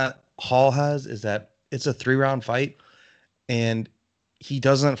that Hall has is that it's a 3-round fight, and he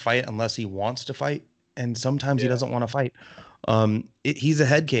doesn't fight unless he wants to fight, and sometimes he doesn't want to fight. He's a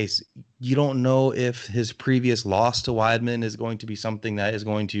head case. You don't know if his previous loss to Weidman is going to be something that is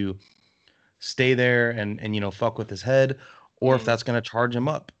going to stay there and fuck with his head, or if that's going to charge him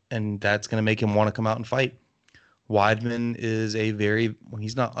up and that's going to make him want to come out and fight. Weidman is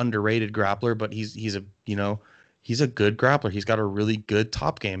he's not underrated grappler, but he's a good grappler. He's got a really good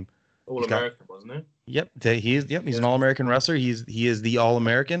top game. All-American, wasn't it? Yep. He's an All-American wrestler. He is the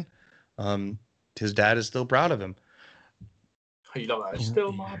All-American. His dad is still proud of him. You love that. It's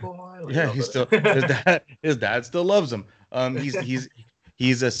still my boy. His dad still loves him.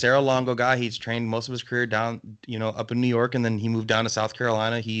 He's a Serra-Longo guy. He's trained most of his career down, up in New York, and then he moved down to South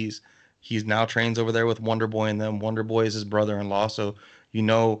Carolina. He's now trains over there with Wonder Boy and them. Wonder Boy is his brother-in-law, so you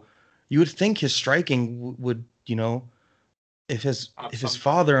would think his striking would, if his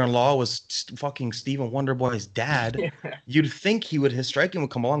father-in-law was fucking Stephen Wonder Boy's dad, you'd think his striking would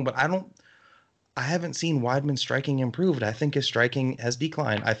come along, but I haven't seen Weidman's striking improved. I think his striking has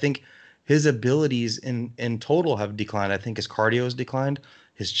declined. I think his abilities in total have declined. I think his cardio has declined.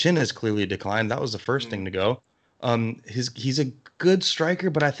 His chin has clearly declined. That was the first thing to go. He's a good striker,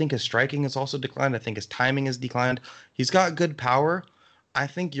 but I think his striking has also declined. I think his timing has declined. He's got good power. I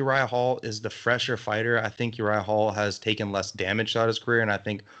think Uriah Hall is the fresher fighter. I think Uriah Hall has taken less damage throughout his career, and I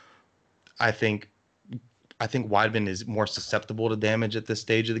think Weidman is more susceptible to damage at this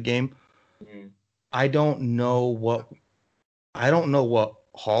stage of the game. I don't know what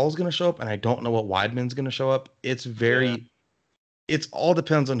Hall's going to show up, and I don't know what Weidman's going to show up. It all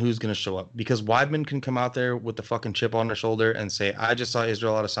depends on who's going to show up, because Weidman can come out there with the fucking chip on his shoulder and say, I just saw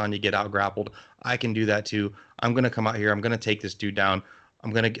Israel Adesanya get out grappled. I can do that too. I'm going to come out here. I'm going to take this dude down. I'm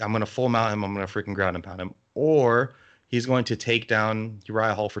going to full mount him. I'm going to freaking ground and pound him. Or he's going to take down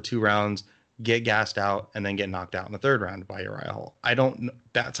Uriah Hall for 2 rounds, get gassed out, and then get knocked out in the 3rd round by Uriah Hall. I don't know.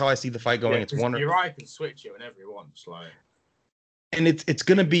 That's how I see the fight going. It's one. Uriah can switch you whenever he wants, and it's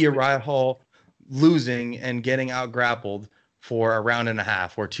going to be Uriah Hall losing and getting out grappled for a round and a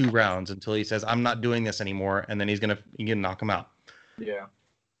half or 2 rounds until he says, I'm not doing this anymore, and then he's gonna knock him out. Yeah.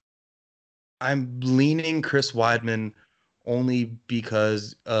 I'm leaning Chris Weidman only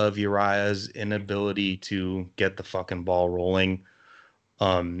because of Uriah's inability to get the fucking ball rolling.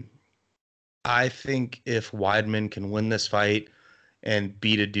 I think if Weidman can win this fight and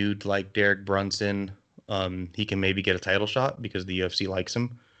beat a dude like Derek Brunson, he can maybe get a title shot because the UFC likes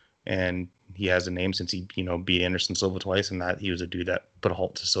him, and he has a name since he beat Anderson Silva twice, and that he was a dude that put a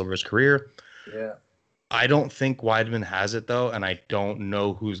halt to Silva's career. Yeah. I don't think Weidman has it though, and I don't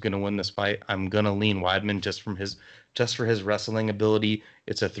know who's going to win this fight. I'm going to lean Weidman just for his wrestling ability.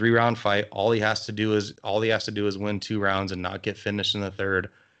 It's a 3-round fight. All he has to do is win 2 rounds and not get finished in the 3rd.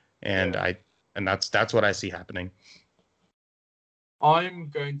 And that's what I see happening. I'm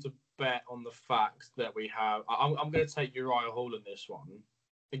going to bet on the fact that we have. I'm going to take Uriah Hall in this one.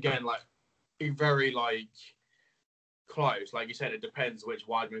 Again, a very close. Like you said, it depends which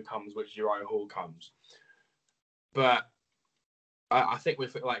Weidman comes, which Uriah Hall comes. But I think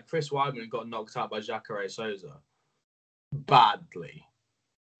with like Chris Weidman got knocked out by Jacare Souza badly.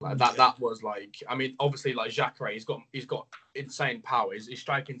 Like that was like, I mean, obviously like Jacare, he's got insane power. His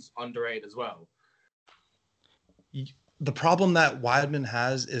striking's underrated as well. The problem that Weidman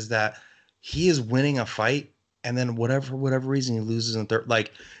has is that he is winning a fight, and then whatever reason he loses in third.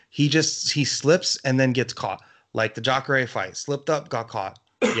 Like he slips and then gets caught. Like the Jacare fight, slipped up, got caught.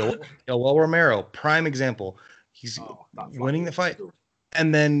 Yoel Romero, prime example. He's winning the fight,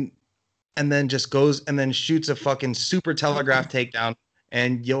 and then just goes and then shoots a fucking super telegraph takedown.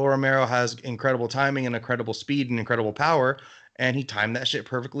 And Yoel Romero has incredible timing and incredible speed and incredible power, and he timed that shit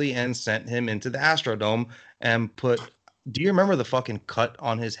perfectly and sent him into the Astrodome and put. Do you remember the fucking cut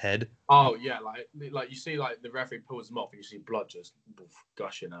on his head? Oh yeah, like you see, like the referee pulls him off, and you see blood just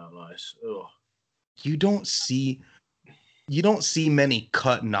gushing out. Nice. Ugh. You don't see many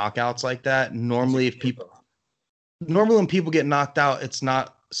cut knockouts like that. Normally, when people get knocked out, it's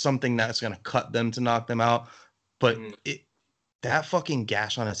not something that's gonna cut them to knock them out. But that fucking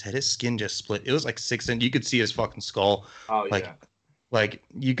gash on his head, his skin just split. It was like 6 inches. You could see his fucking skull. Oh yeah. Like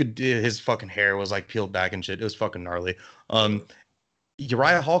you could, his fucking hair was like peeled back and shit. It was fucking gnarly.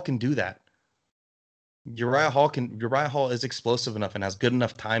 Uriah Hall can do that. Uriah Hall is explosive enough and has good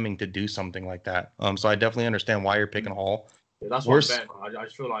enough timing to do something like that. So I definitely understand why you're picking Hall. Yeah, that's what I'm betting. I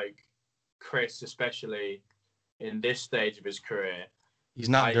feel like Chris, especially in this stage of his career, he's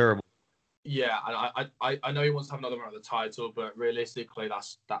not durable. Yeah, and I know he wants to have another run at the title, but realistically,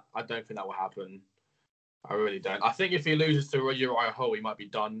 that I don't think that will happen. I really don't. I think if he loses to Uriah Hall, he might be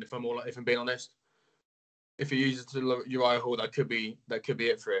done. If I'm being honest, if he loses to Uriah Hall, that could be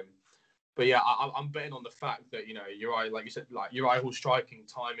it for him. But yeah, I'm betting on the fact that Uriah, like you said, like Uriah Hall striking,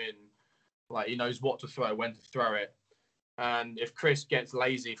 timing, like he knows what to throw, when to throw it, and if Chris gets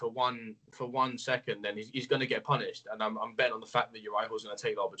lazy for 1 second, then he's going to get punished. And I'm betting on the fact that Uriah Hall's going to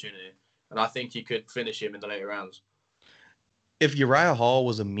take the opportunity, and I think he could finish him in the later rounds. If Uriah Hall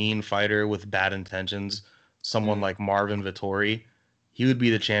was a mean fighter with bad intentions, someone like Marvin Vettori, he would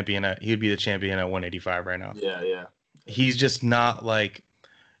be the champion at 185 right now. Yeah. He's just not like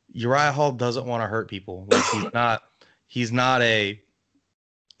Uriah Hall doesn't want to hurt people. Like he's like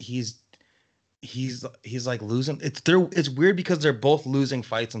losing. It's weird because they're both losing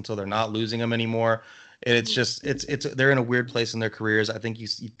fights until they're not losing them anymore. And it's just they're in a weird place in their careers. I think you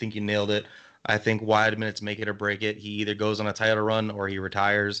nailed it. I think Weidman, it's make it or break it. He either goes on a title run or he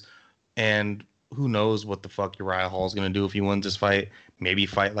retires. And who knows what the fuck Uriah Hall is going to do if he wins this fight. Maybe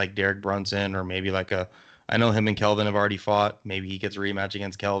fight like Derek Brunson, or maybe I know him and Kelvin have already fought. Maybe he gets a rematch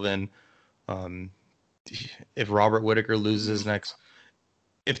against Kelvin. If Robert Whittaker loses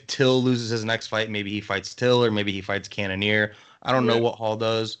if Till loses his next fight, maybe he fights Till, or maybe he fights Cannonier. I don't know what Hall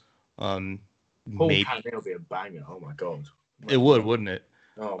does. Maybe Cannonier be a banger. Oh my god. It would, wouldn't it?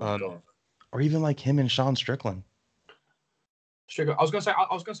 Oh my god. Or even like him and Sean Strickland. I was gonna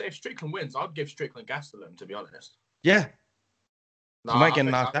say if Strickland wins, I'd give Strickland Gastelum, to be honest. Yeah. He might get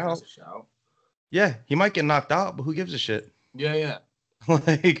knocked out. Yeah, he might get knocked out, but who gives a shit? Yeah.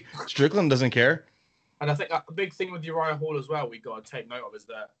 Like Strickland doesn't care. And I think a big thing with Uriah Hall as well, we got to take note of is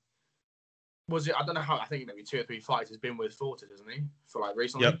that I don't know how, I think maybe 2 or 3 fights he's been with Fortis, isn't he? For like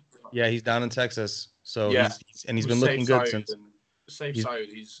recently. Yep. Yeah, he's down in Texas. So yeah. he's been looking good since. He's one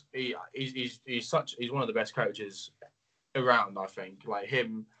of the best coaches around, I think. Like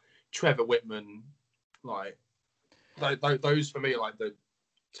him, Trevor Whitman, like those for me, like the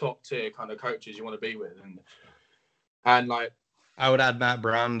top tier kind of coaches you want to be with, and like I would add Matt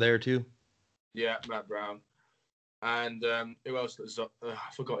Brown there too. Yeah, Matt Brown, and who else? I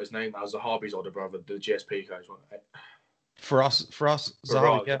forgot his name now. Zahabi's older brother, the GSP coach. For us,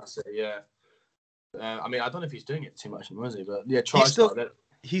 Zahabi. Yeah. That's it, yeah. I mean, I don't know if he's doing it too much, was he? But yeah,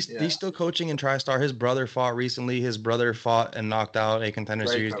 he's still coaching in TriStar. His brother fought recently. His brother fought and knocked out a Contender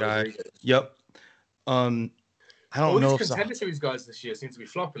Series guy. Yep. I don't know if Contender Series guys this year seem to be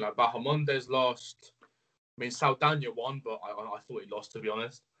flopping. Like Bahamondes lost. I mean, Saldana won, but I thought he lost, to be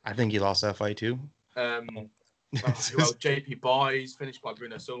honest. I think he lost that fight too. JP Buys finished by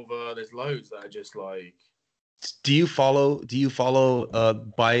Bruno Silva. There's loads that are just like. Do you follow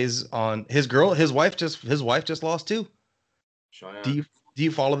Buys on his girl? His wife just lost too. Cheyenne. Do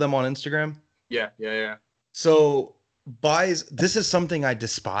you follow them on Instagram? Yeah. So Buys, this is something I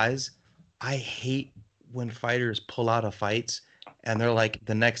despise. I hate when fighters pull out of fights and they're like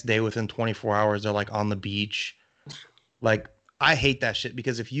the next day within 24 hours they're like on the beach. Like I hate that shit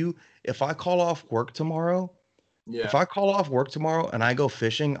because if I call off work tomorrow, and I go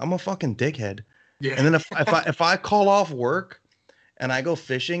fishing, I'm a fucking dickhead. Yeah. And then if I call off work and I go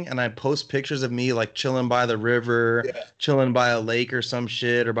fishing and I post pictures of me like chilling by the river, Yeah. chilling by a lake or some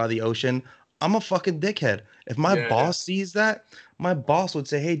shit or by the ocean, I'm a fucking dickhead. If my Yeah. boss sees that, my boss would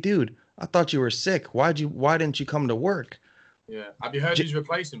say, "Hey, dude, I thought you were sick. Why didn't you come to work?" Yeah. Have you heard J- who's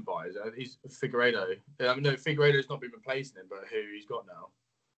replacing by? He's Figueiredo. I mean, no, Figueiredo's not been replacing him, but who he's got now?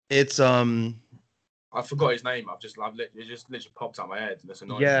 it's I forgot his name. It just literally popped out my head, and that's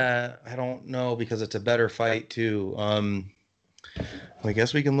annoying me. yeah, I don't know because it's a better fight too. I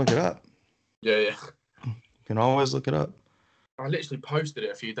guess we can look it up. Yeah, yeah. You can always look it up. I literally posted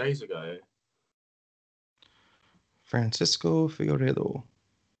it a few days ago. Francisco Figueiredo.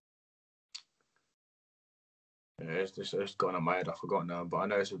 Yeah, it's gone on my head. I forgot now, but I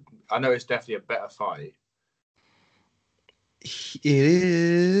know it's definitely a better fight. It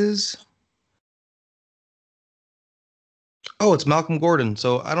is. Oh, it's Malcolm Gordon.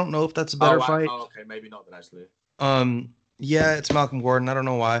 So I don't know if that's a better fight. Okay, maybe not then actually. Yeah, it's Malcolm Gordon. I don't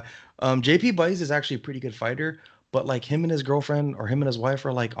know why. JP Buys is actually a pretty good fighter, but like him and his girlfriend or him and his wife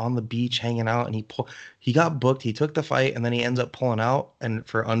are like on the beach hanging out, and he got booked. He took the fight, and then he ends up pulling out, and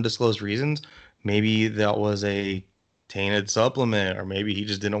for undisclosed reasons. Maybe that was a tainted supplement, or maybe he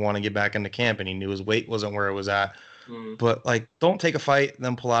just didn't want to get back into camp, and he knew his weight wasn't where it was at. But like, don't take a fight,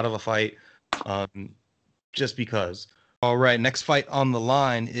 then pull out of a fight, just because. All right, next fight on the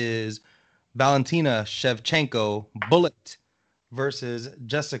line is Valentina Shevchenko Bullet versus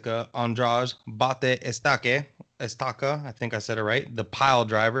Jessica Andrade Bate Estaca. I think I said it right. The pile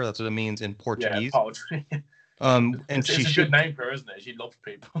driver. That's what it means in Portuguese. Yeah, And it's a good name for her, isn't it? She loves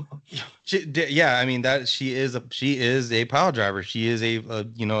people. Yeah, I mean that she is a pile driver. She is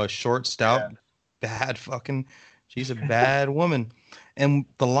a short, stout, bad fucking. She's a bad woman. And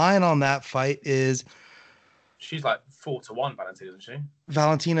the line on that fight is she's like 4-1, Valentina, isn't she?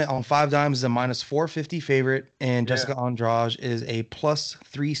 Valentina on 5 dimes is a minus 450 favorite, and Yeah. Jessica Andrade is a plus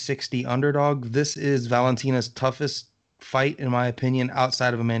 360 underdog. This is Valentina's toughest fight, in my opinion,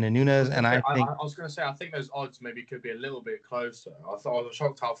 outside of Amanda Nunes. And I think I was going to say, I think those odds maybe could be a little bit closer. I was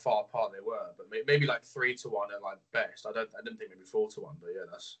shocked how far apart they were, but maybe like 3-1 at like best. I didn't think maybe 4-1, but yeah,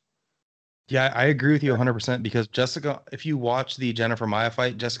 that's. Yeah, I agree with you 100% because Jessica, if you watch the Jennifer Maia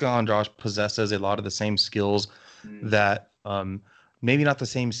fight, Jessica Andrade possesses a lot of the same skills that maybe not the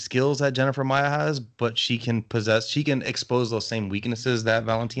same skills that Jennifer Maia has, but she can expose those same weaknesses that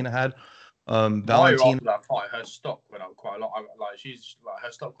Valentina had. Maia Valentina after that fight, her stock went up quite a lot.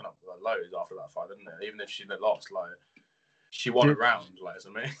 Her stock went up loads after that fight, didn't it? Even if she lost, like she won a round, like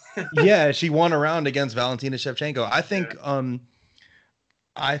something. Yeah, she won a round against Valentina Shevchenko.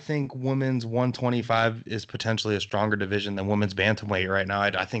 I think women's 125 is potentially a stronger division than women's bantamweight right now.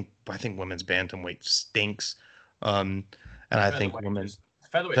 I think women's bantamweight stinks. And I think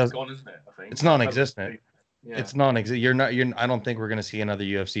featherweight's gone, isn't it? I think it's non-existent. Yeah. It's non-existent. I don't think we're going to see another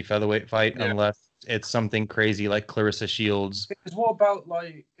UFC featherweight fight unless it's something crazy like Clarissa Shields. Because what about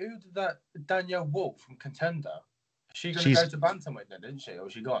like who did that Danielle Wolf from Contender? Is she going to go to bantamweight then, isn't she? Or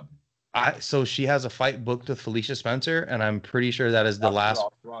is she gone? So she has a fight booked with Felicia Spencer, and I'm pretty sure that is the last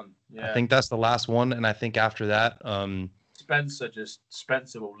one. Yeah. I think that's the last one, and I think after that,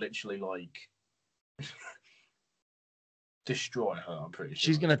 Spencer will literally like destroy her. I'm pretty sure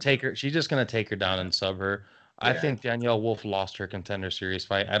she's gonna take her. She's just gonna take her down and sub her. Yeah. I think Danielle Wolf lost her Contender Series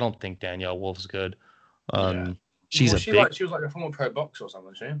fight. I don't think Danielle Wolf's good. She was like a former pro boxer or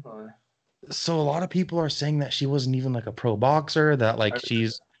something. So a lot of people are saying that she wasn't even like a pro boxer. That like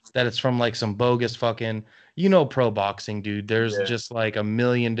that it's from like some bogus fucking pro boxing, dude. There's just like a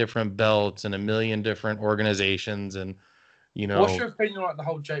million different belts and a million different organizations, and What's your opinion on like the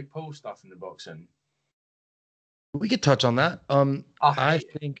whole Jake Paul stuff in the boxing? We could touch on that. I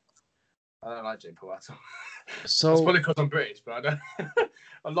think I don't like Jake Paul at all. So it's probably because I'm British, but I don't.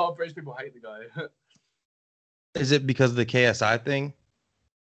 A lot of British people hate the guy. Is it because of the KSI thing?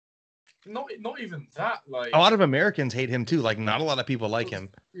 Not even that. Like a lot of Americans hate him too. Like not a lot of people like him.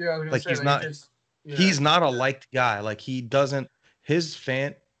 Yeah, like he's not. He's not a liked guy. Like he doesn't. His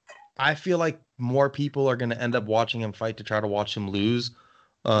fan. I feel like more people are going to end up watching him fight to try to watch him lose.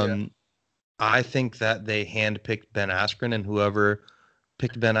 I think that they handpicked Ben Askren, and whoever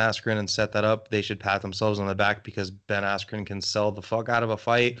picked Ben Askren and set that up, they should pat themselves on the back because Ben Askren can sell the fuck out of a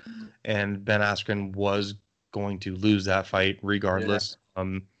fight, and Ben Askren was going to lose that fight regardless.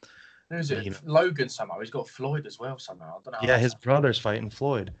 Who's it? Logan somehow. He's got Floyd as well somehow. I don't know. Yeah, his brother's fighting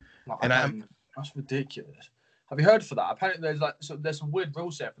Floyd. That's ridiculous. Have you heard for that? Apparently, there's some weird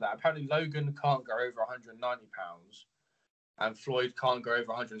rules there for that. Apparently, Logan can't go over 190 pounds, and Floyd can't go over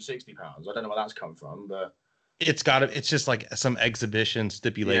 160 pounds. I don't know where that's come from, but it's just like some exhibition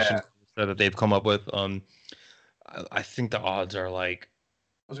stipulation. that they've come up with. I think the odds are like.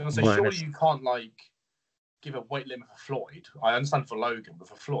 I was going to say, surely you can't like give a weight limit for Floyd. I understand for Logan, but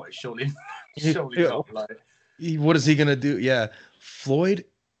for Floyd, surely not. Like, what is he gonna do? Yeah, Floyd.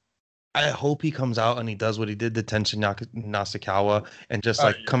 I hope he comes out and he does what he did to Tenshin Nasukawa and just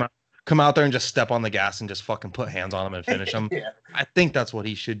come out there and just step on the gas and just fucking put hands on him and finish him. Yeah. I think that's what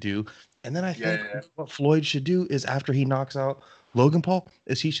he should do. And then I think what Floyd should do is after he knocks out Logan Paul,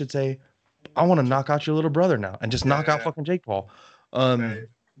 is he should say, I want to knock out your little brother now and just knock out fucking Jake Paul. Mate,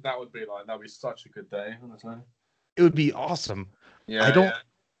 that'd be such a good day, honestly. It would be awesome. Yeah.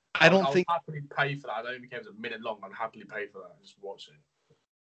 I don't think I'd happily pay for that. I don't even care if it's a minute long. I'd happily pay for that and just watch it.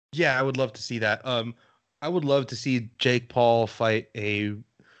 Yeah, I would love to see that. I would love to see Jake Paul fight a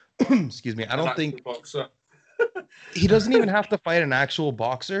excuse me. I don't think boxer. He doesn't even have to fight an actual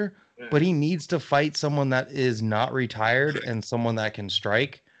boxer, but he needs to fight someone that is not retired and someone that can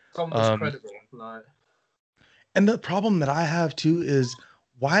strike. Someone that's credible. Like. And the problem that I have too is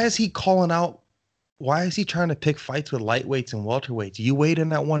why is he calling out? Why is he trying to pick fights with lightweights and welterweights? You weighed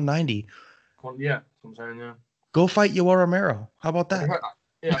in at 190. Yeah, I'm saying, yeah. Go fight Yoel Romero. How about that?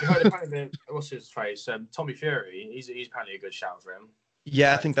 Yeah, I heard apparently what's his face? Tommy Fury. He's apparently a good shout for him.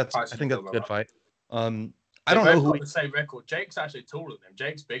 Yeah, I think that's a good fight. I don't know who the same record. Jake's actually taller than him.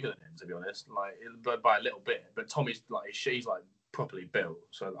 Jake's bigger than him, to be honest. Like by a little bit. But Tommy's like he's like properly built.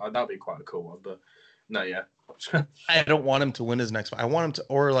 So that'd be quite a cool one. But no, yeah. I don't want him to win his next fight. I want him to,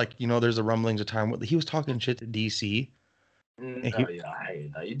 or like there's a rumblings of time he was talking shit to DC. I hate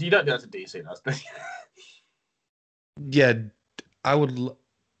that. You don't do that to DC. That's yeah, I would.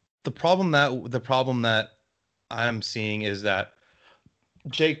 The problem that I'm seeing is that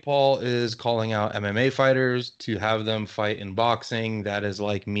Jake Paul is calling out MMA fighters to have them fight in boxing. That is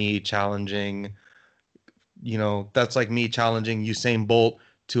like me challenging, that's like me challenging Usain Bolt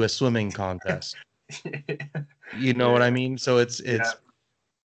to a swimming contest. You know what I mean? So it's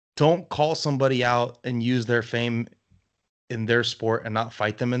don't call somebody out and use their fame in their sport and not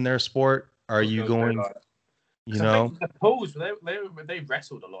fight them in their sport. Are you going? The Pauls, they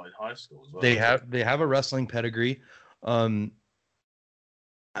wrestled a lot in high school as well. They have a wrestling pedigree. If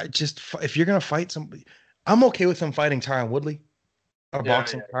you're gonna fight somebody, I'm okay with him fighting Tyron Woodley,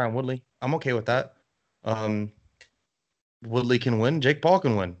 boxing Tyron Woodley. I'm okay with that. Woodley can win. Jake Paul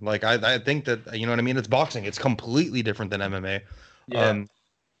can win. Like I think that you know what I mean. It's boxing. It's completely different than MMA. Yeah.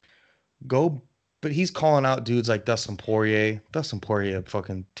 But he's calling out dudes like Dustin Poirier. Dustin Poirier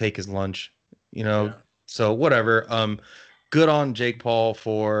fucking take his lunch. Yeah. So whatever. Good on Jake Paul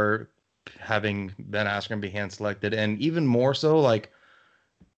for having Ben Askren be hand selected, and even more so, like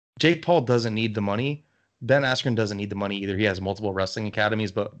Jake Paul doesn't need the money. Ben Askren doesn't need the money either. He has multiple wrestling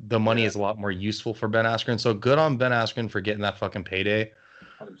academies, but the money is a lot more useful for Ben Askren. So good on Ben Askren for getting that fucking payday.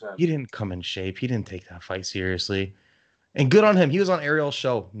 100%. He didn't come in shape. He didn't take that fight seriously. And good on him. He was on Ariel's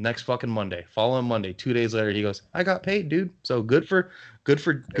show next fucking Monday. Following Monday, 2 days later, he goes, "I got paid, dude." So good for.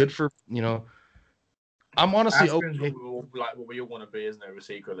 I'm honestly okay. Like what we all want to be, isn't it?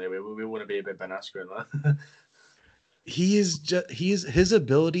 Secretly, we want to be a bit Ben Askren. His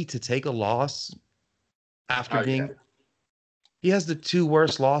ability to take a loss after he has the 2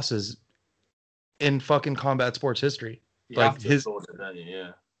 worst losses in fucking combat sports history. The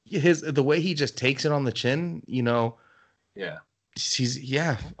way he just takes it on the chin, Yeah.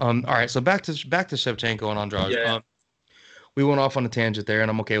 All right, so back to Shevchenko and Andrade. Yeah. We went off on a tangent there, and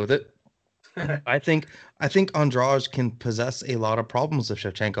I'm okay with it. I think Andrade can possess a lot of problems with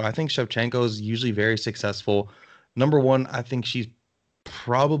Shevchenko. I think Shevchenko is usually very successful. Number one, I think she's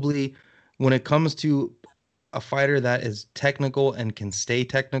probably, when it comes to a fighter that is technical and can stay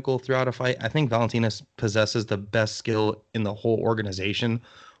technical throughout a fight, I think Valentina possesses the best skill in the whole organization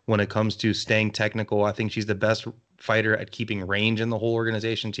when it comes to staying technical. I think she's the best fighter at keeping range in the whole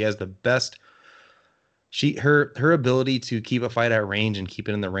organization. She has the best. Her ability to keep a fight at range and keep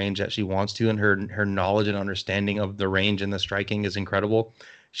it in the range that she wants to, and her knowledge and understanding of the range and the striking is incredible.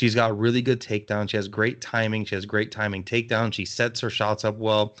 She's got really good takedown. She has great timing. She has great timing takedown. She sets her shots up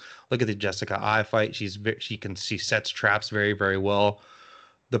well. Look at the Jessica Eye fight. She sets traps very, very well.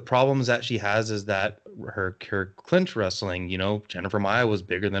 The problems that she has is that her clinch wrestling, Jennifer Maia was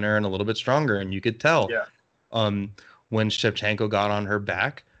bigger than her and a little bit stronger, and you could tell. Yeah. When Shevchenko got on her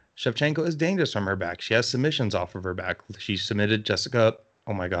back, Shevchenko is dangerous from her back. She has submissions off of her back. She submitted Jessica.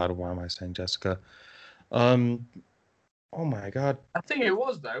 Oh my God, why am I saying Jessica? Oh my God! I think it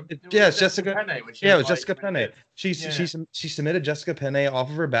was though. It's Jessica Penne. It was Jessica Penne. She submitted Jessica Penne off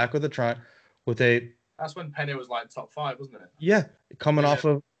of her back with a That's when Penne was like top 5, wasn't it? Yeah, coming out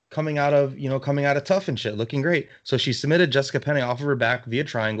of tough and shit, looking great. So she submitted Jessica Penne off of her back via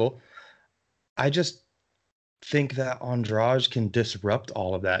triangle. I just think that Andrade can disrupt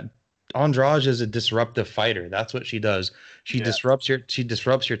all of that. Andrade is a disruptive fighter. That's what she does. She disrupts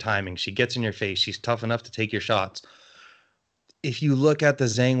your timing. She gets in your face. She's tough enough to take your shots. If you look at the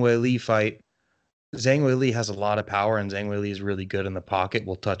Zhang Weili fight, Zhang Weili has a lot of power, and Zhang Weili is really good in the pocket.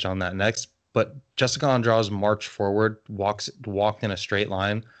 We'll touch on that next. But Jessica Andrade's march forward, walked in a straight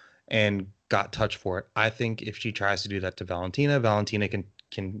line, and got touched for it. I think if she tries to do that to Valentina, Valentina can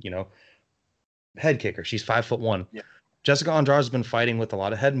head kick her. She's 5'1". Yeah. Jessica Andrade has been fighting with a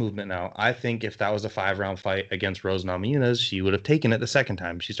lot of head movement now. I think if that was a 5-round fight against Rose Namajunas, she would have taken it the second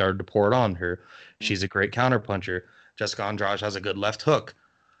time. She started to pour it on her. She's a great counter puncher. Jessica Andrade has a good left hook.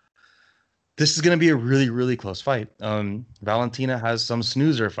 This is going to be a really, really close fight. Valentina has some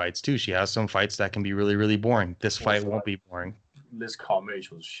snoozer fights too. She has some fights that can be really, really boring. This fight won't be boring. Liz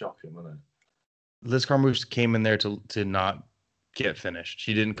Carmouche was shocking, wasn't it? Liz Carmouche came in there to not get finished.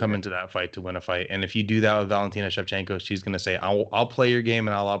 She didn't come into that fight to win a fight. And if you do that with Valentina Shevchenko, she's going to say, I'll play your game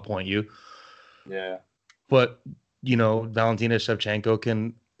and I'll outpoint you. Yeah. But, Valentina Shevchenko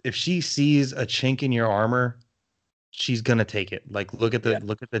can, if she sees a chink in your armor, she's going to take it. Like, look at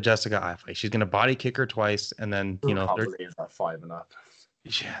the Jessica Eye fight. She's going to body kick her twice. And then, I can't believe that fight and up.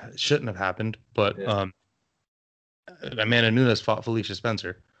 Yeah, it shouldn't have happened. But, Amanda Nunes fought Felicia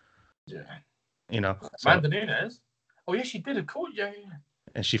Spencer. Yeah. Amanda Nunes? Oh, yeah, she did, of course. Yeah.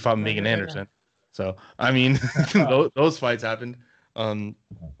 And she fought Megan Anderson. So, I mean, those fights happened.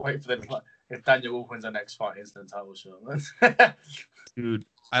 Wait for them. If Daniel Wolf wins the next fight, instant title shot. Dude,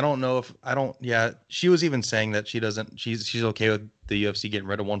 she was even saying that she's okay with the UFC getting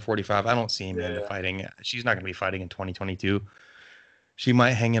rid of 145. I don't see Amanda fighting. She's not going to be fighting in 2022. She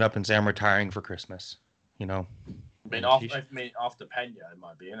might hang it up and say, I'm retiring for Christmas. After Pena, it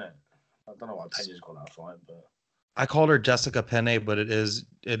might be, innit? I don't know why Pena's got that fight, but I called her Jessica Penne, but it is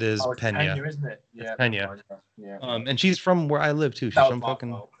Pena. Pena, isn't it? Yeah, Pena. Yeah. And she's from where I live too. She's from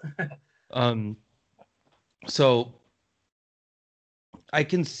fucking. So I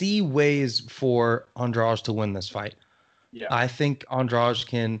can see ways for Andrade to win this fight. Yeah. I think Andrade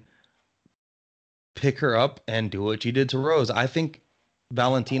can pick her up and do what she did to Rose. I think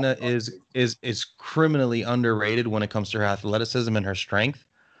Valentina is criminally underrated when it comes to her athleticism and her strength.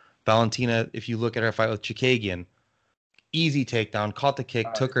 Valentina, if you look at her fight with Chikagian, easy takedown, caught the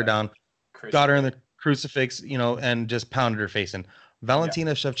kick, took her down, got her in the crucifix, and just pounded her face in.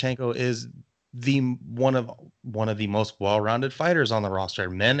 Valentina Shevchenko is one of the most well-rounded fighters on the roster,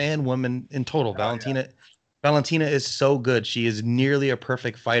 men and women in total. Valentina is so good. She is nearly a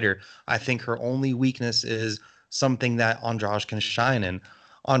perfect fighter. I think her only weakness is something that Andrade can shine in.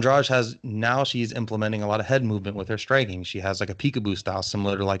 Andrade she's implementing a lot of head movement with her striking. She has like a peekaboo style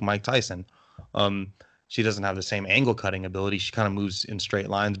similar to like Mike Tyson. She doesn't have the same angle cutting ability. She kind of moves in straight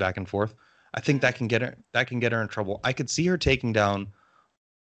lines back and forth. I think that can get her in trouble. I could see her taking down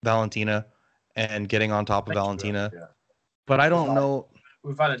Valentina and getting on top of Valentina. Yeah. But I don't know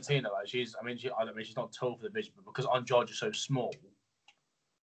with Valentina, she's not tall for the division, but because Andrade is so small,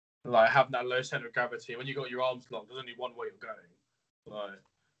 like having that low center of gravity, when you got your arms locked, there's only one way you're going. Like,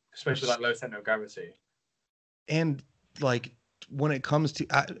 especially that low center of gravity. And like when it comes to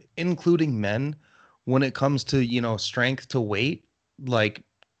including men, when it comes to strength to weight, like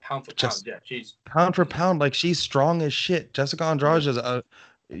pound for pound, pound for pound, like she's strong as shit. Jessica Andrade is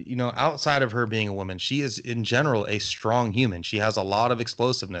outside of her being a woman, she is in general a strong human. She has a lot of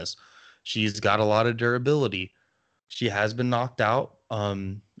explosiveness. She's got a lot of durability. She has been knocked out.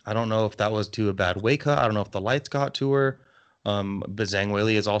 I don't know if that was to a bad weight cut. I don't know if the lights got to her. But Zhang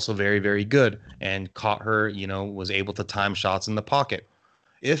Weili is also very, very good and caught her, was able to time shots in the pocket.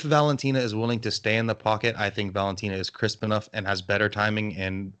 If Valentina is willing to stay in the pocket, I think Valentina is crisp enough and has better timing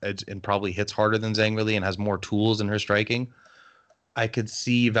and probably hits harder than Zhang Weili and has more tools in her striking. I could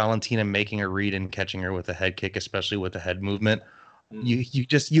see Valentina making a read and catching her with a head kick, especially with the head movement.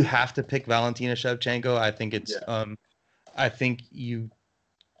 You have to pick Valentina Shevchenko. I think I think you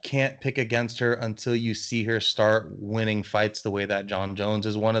can't pick against her until you see her start winning fights the way that John Jones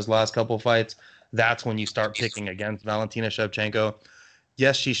has won his last couple fights. That's when you start picking against Valentina Shevchenko.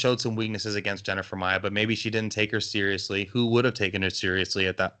 Yes, she showed some weaknesses against Jennifer Maia, but maybe she didn't take her seriously. Who would have taken her seriously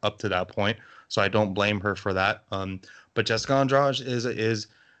up to that point? So I don't blame her for that. But Jessica Andrade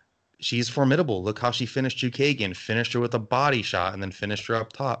she's formidable. Look how she finished Chookagian, finished her with a body shot, and then finished her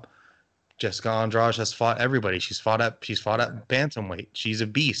up top. Jessica Andrade has fought everybody. She's fought at bantamweight. She's a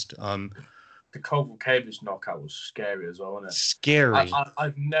beast. The Kovalevich knockout was scary as well, wasn't it? Scary. I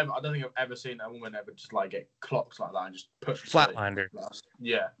don't think I've ever seen a woman ever just like get clocked like that and just put flatlined her.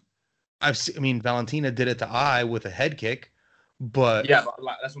 Yeah. Valentina did it to Eye with a head kick, But yeah, but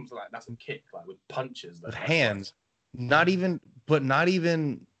like that's a kick, like with punches though. with That's like, hands, not even,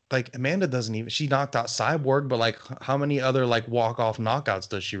 like Amanda doesn't even, she knocked out Cyborg, but like how many other like walk-off knockouts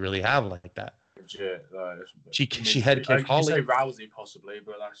does she really have like that? legit. Like, I She mean, head kicked you Holly. say Rousey possibly,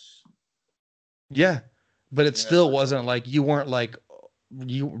 but that's Yeah, but it yeah, still like, wasn't like, you weren't like,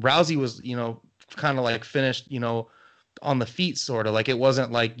 you Rousey was, kind of like finished, on the feet sort of, like it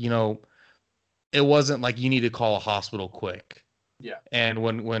wasn't like, it wasn't like you need to call a hospital quick. yeah, And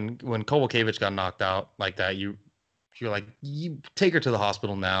when Kovalevich got knocked out like that, you're like, you take her to the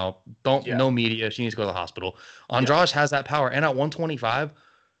hospital now. Don't, yeah, no media. She needs to go to the hospital. yeah, Andrade has that power, and at 125,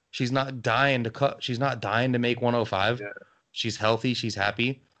 she's not dying to cut. She's not dying to make 105. yeah. She's healthy. She's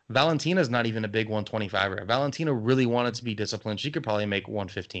happy. Valentina's not even a big 125er. Valentina really wanted to be disciplined. She could probably make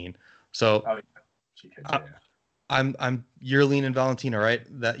 115. So Oh, yeah. She could, I, yeah. you're leaning Valentina, right?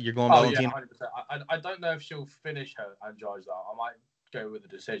 That you're going Oh yeah, Valentina. 100%. I don't know if she'll finish her Andrade though. I might go with the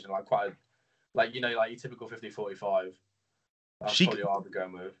decision, like quite, like like your typical 50-45. That's She probably what I'll be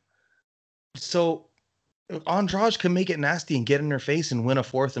going with. so Andrade can make it nasty and get in her face and win a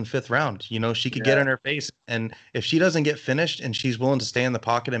fourth and fifth round. She could get in her face, and if she doesn't get finished and she's willing to stay in the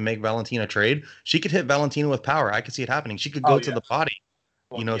pocket and make Valentina trade, she could hit Valentina with power. I could see it happening. She could go to the body.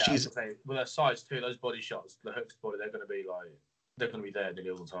 Well, yeah, She's with her size too. Those body shots, the hooks body, they're going to be there nearly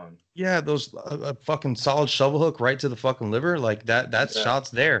all the time. yeah, those a fucking solid shovel hook right to the fucking liver, like that. That shot's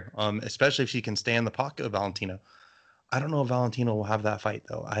there. Especially if she can stay in the pocket of Valentina. I don't know if Valentina will have that fight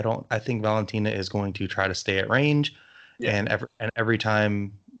though. I think Valentina is going to try to stay at range, Yeah. and every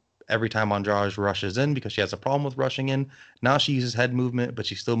time Andrade rushes in, because she has a problem with rushing in. Now she uses head movement, but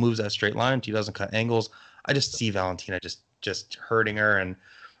she still moves that straight line. She doesn't cut angles. I just see Valentina just hurting her and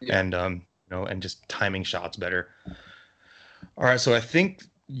and just timing shots better. All right, so I think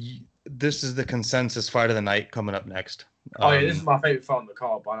this is the consensus fight of the night coming up next. Oh yeah, this is my favorite fight on the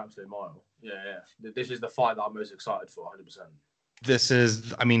card by an absolute mile. Yeah. This is the fight that I'm most excited for, 100%. This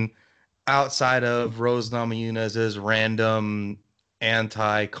is, outside of Rose Namajunas' random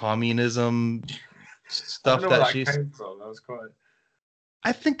anti-communism stuff that she's. Came from. That was quite.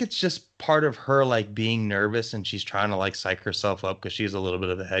 I think it's just part of her like being nervous and she's trying to like psych herself up because she's a little bit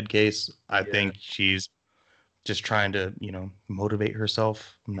of a head case. I think she's just trying to, motivate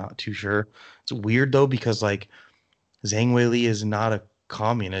herself. I'm not too sure. It's weird though because like Zhang Weili is not a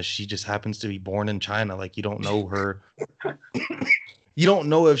communist. She just happens to be born in China. Like you don't know her. You don't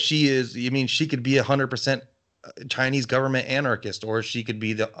know if she is. She could be 100% Chinese government anarchist, or she could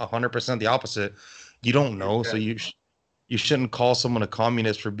be the 100% the opposite. You don't know, so you shouldn't call someone a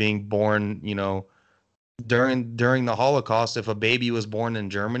communist for being born. During the Holocaust, if a baby was born in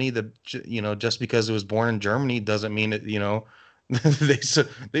Germany, just because it was born in Germany doesn't mean it.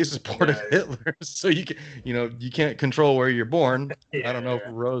 They supported Hitler, so you can't control where you're born. I don't know if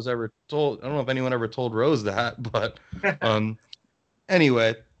Rose ever told. I don't know if anyone ever told Rose that, but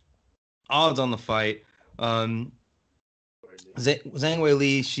anyway, odds on the fight. Zhang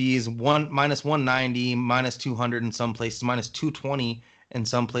Weili, she's minus 190, minus 200 in some places, minus 220 in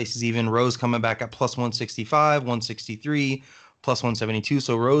some places. Even Rose coming back at plus 165, 163, plus 172.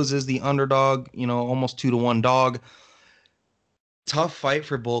 So Rose is the underdog, almost 2-1 dog. Tough fight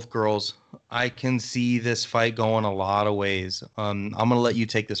for both girls. I can see this fight going a lot of ways. I'm gonna let you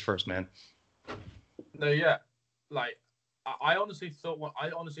take this first, man. No, yeah, like I honestly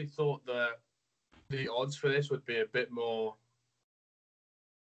thought that the odds for this would be a bit more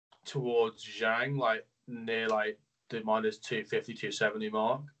towards Zhang, like near like the minus 250, 270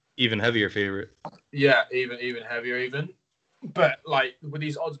 mark. Even heavier favorite. Yeah, even heavier even. But like with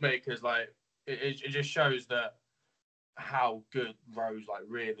these odds makers, like it just shows that how good Rose like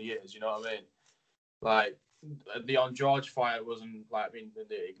really is. You know what I mean? Like the Andrade fight wasn't like,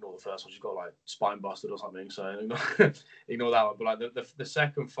 ignore the first one. She got like spine busted or something, so ignore that one. But like the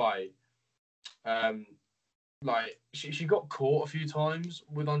second fight, like she got caught a few times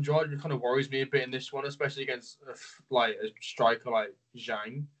with Andrade. It kind of worries me a bit in this one, especially against like a striker like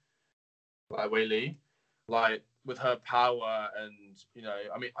Zhang, like Weili, like with her power and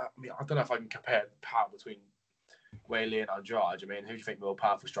I don't know if I can compare the power between Weili and Andrade. Who do you think the more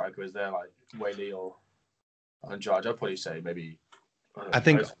powerful striker is there, like Weili or Andrade? I'd probably say maybe. I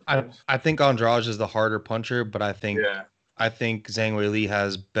think Andrade is the harder puncher, but I think Zhang Weili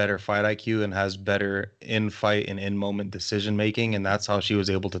has better fight IQ and has better in-fight and in-moment decision-making, and that's how she was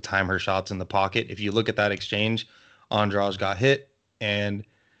able to time her shots in the pocket. If you look at that exchange, Andrade got hit, and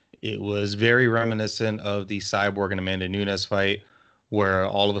it was very reminiscent of the Cyborg and Amanda Nunes fight, where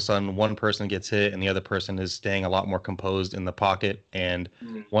all of a sudden one person gets hit and the other person is staying a lot more composed in the pocket, and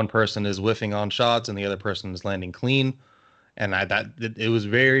one person is whiffing on shots and the other person is landing clean. And it was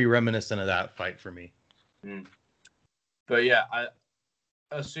very reminiscent of that fight for me. But yeah,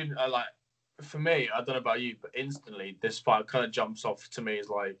 for me, I don't know about you, but instantly this fight kind of jumps off to me as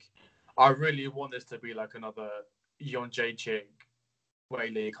like, I really want this to be like another Jon Jacek,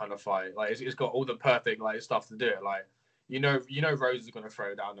 Weili kind of fight. Like it's got all the perfect like stuff to do it. Like you know Rose is gonna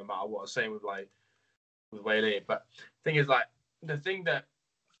throw down no matter what. Same with Weili. But thing is like the thing that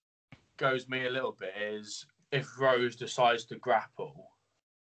goes me a little bit is if Rose decides to grapple,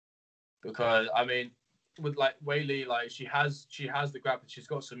 because I mean with like Weili, like she has the grapple, she's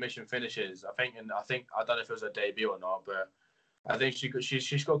got submission finishes. I think I don't know if it was her debut or not, but I think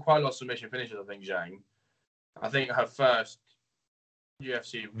she's got quite a lot of submission finishes. I think Zhang. I think her first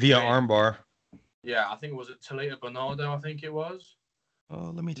UFC via win, armbar. Yeah, I think it was Talita Bernardo. I think it was.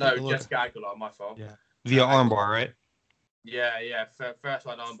 Oh, let me take a look. Jessica Aguilar. My fault. Yeah, via armbar, right? Yeah. First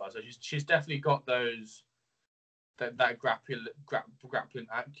line armbar. So she's definitely got that grappling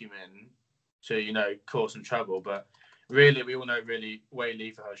acumen to cause some trouble. But really, we all know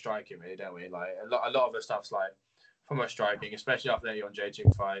Weili for her striking, really, don't we? Like a lot of her stuff's like from her striking, especially after that Jon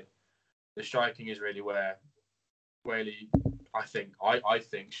Jacek fight. The striking is really where Weili, I think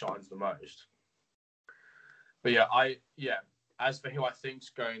shines the most. But as for who I think's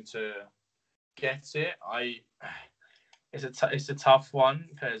going to get it, it's a tough one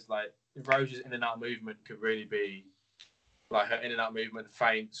because like Rose's in and out movement could really be like her in and out movement,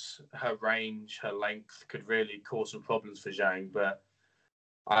 feints, her range, her length could really cause some problems for Zhang. But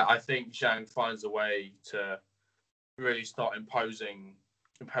I think Zhang finds a way to really start imposing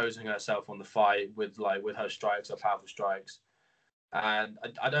herself on the fight with her strikes, her powerful strikes. And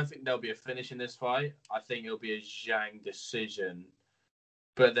I don't think there'll be a finish in this fight. I think it'll be a Zhang decision.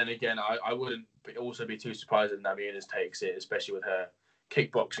 But then again, I wouldn't also be too surprised if Namajunas takes it, especially with her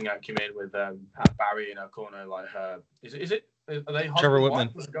kickboxing acumen, with Pat Barry in her corner. Like her, are they Trevor Whitman?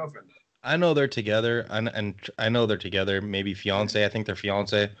 Girlfriend? I know they're together, and I know they're together. Maybe fiance. I think they're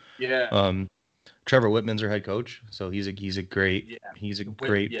fiance. Yeah. Trevor Whitman's her head coach, so he's a great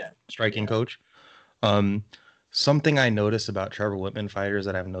striking coach. Something I notice about Trevor Whitman fighters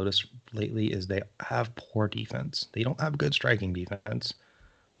that I've noticed lately is they have poor defense. They don't have good striking defense.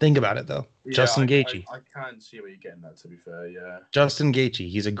 Think about it though. Yeah, Justin Gaethje. I can't see where you're getting that. To be fair, yeah. Justin Gaethje.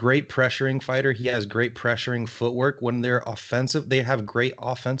 He's a great pressuring fighter. He has great pressuring footwork. When they're offensive, they have great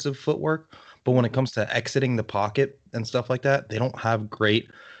offensive footwork. But when it comes to exiting the pocket and stuff like that, they don't have great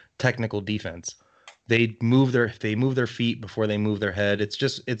technical defense. They move their feet before they move their head.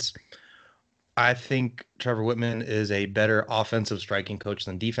 I think Trevor Whitman is a better offensive striking coach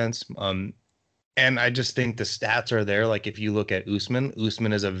than defense. And I just think the stats are there. Like if you look at Usman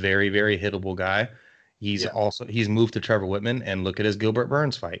is a very, very hittable guy. He's moved to Trevor Whitman, and look at his Gilbert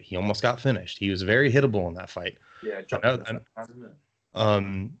Burns fight. He almost got finished. He was very hittable in that fight. Yeah.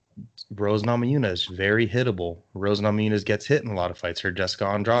 Rose Namajunas very hittable. Rose Namajunas gets hit in a lot of fights. Her Jessica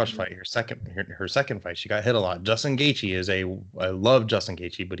Andrade fight, her second fight, she got hit a lot. Justin Gaethje I love Justin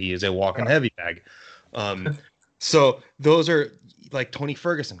Gaethje, but he is a walking heavy bag. So those are like Tony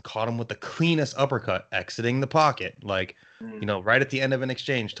Ferguson caught him with the cleanest uppercut, exiting the pocket. Like, right at the end of an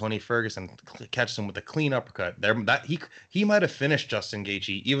exchange, Tony Ferguson catches him with a clean uppercut. He might have finished Justin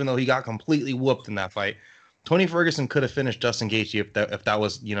Gaethje, even though he got completely whooped in that fight. Tony Ferguson could have finished Justin Gaethje if that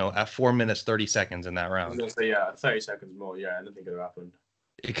was, at 4 minutes 30 seconds in that round. I was gonna say 30 seconds more. Yeah, I don't think it would have happened.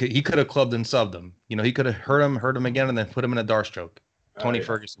 He could have clubbed and subbed him. He could have hurt him again, and then put him in a Darce choke. Tony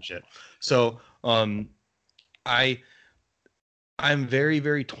Ferguson shit. So I'm very,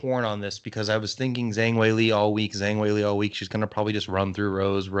 very torn on this because I was thinking Zhang Weili all week. She's gonna probably just run through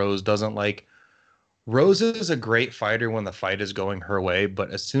Rose. Rose is a great fighter when the fight is going her way,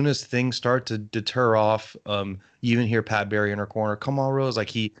 but as soon as things start to deter off, you even hear Pat Barry in her corner, "Come on, Rose!" Like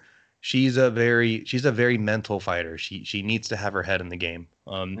she's a very mental fighter. She needs to have her head in the game,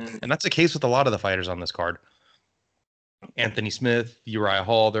 and that's the case with a lot of the fighters on this card. Anthony Smith, Uriah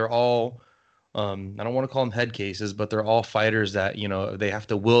Hall, they're all. I don't want to call them head cases, but they're all fighters that they have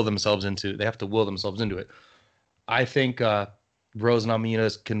to will themselves into. It. I think Rose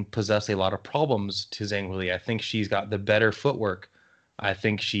Namajunas can possess a lot of problems to Zhang Weili. I think she's got the better footwork. I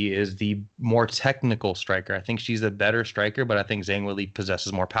think she is the more technical striker. I think she's the better striker, but I think Zhang Weili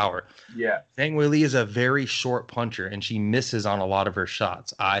possesses more power. Yeah. Zhang Weili is a very short puncher, and she misses on a lot of her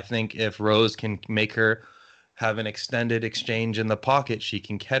shots. I think if Rose can make her have an extended exchange in the pocket, she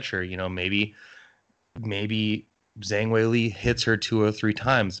can catch her. Maybe Zhang Weili hits her 2 or 3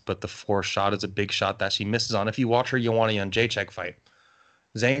 times, but the fourth shot is a big shot that she misses on. If you watch her Joanna Jędrzejczyk fight,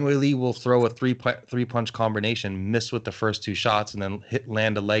 Zhang Weili will throw a three punch combination, miss with the first two shots, and then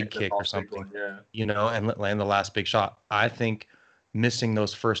land a leg kick or something, and land the last big shot. I think missing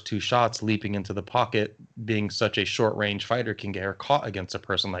those first two shots, leaping into the pocket, being such a short range fighter, can get her caught against a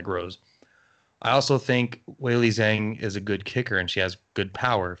person like Rose. I also think Weili Zhang is a good kicker and she has good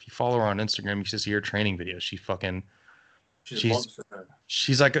power. If you follow her on Instagram, you should see her training videos.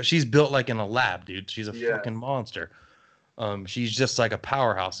 She's built like in a lab, dude. She's a fucking monster. She's just like a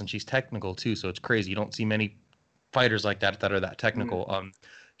powerhouse, and she's technical too. So it's crazy. You don't see many fighters like that are that technical.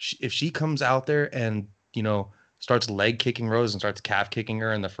 If she comes out there and starts leg kicking Rose and starts calf kicking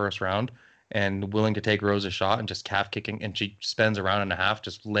her in the first round, and willing to take Rose a shot and just calf kicking, and she spends a round and a half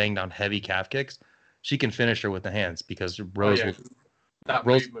just laying down heavy calf kicks, she can finish her with the hands because Rose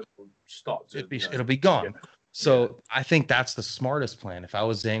movement will stop. It'll be gone. Yeah. So I think that's the smartest plan. If I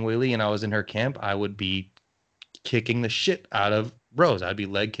was Zhang Weili and I was in her camp, I would be kicking the shit out of Rose. I'd be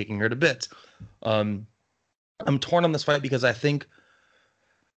leg kicking her to bits. I'm torn on this fight because I think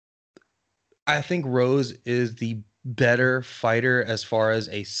Rose is the better fighter as far as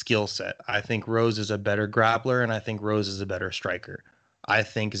a skill set. I think Rose is a better grappler, and I think Rose is a better striker. I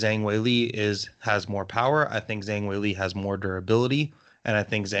think Zhang Weili has more power. I think Zhang Weili has more durability, and I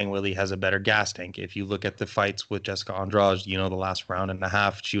think Zhang Weili has a better gas tank. If you look at the fights with Jessica Andrade, the last round and a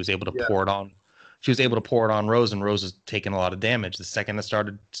half, she was able to pour it on. She was able to pour it on Rose, and Rose is taking a lot of damage. The second it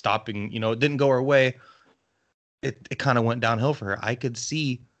started stopping, it didn't go her way. It kind of went downhill for her. I could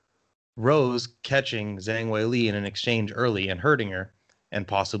see Rose catching Zhang Weili in an exchange early and hurting her and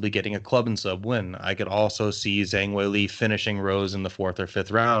possibly getting a club and sub win. I could also see Zhang Weili finishing Rose in the 4th or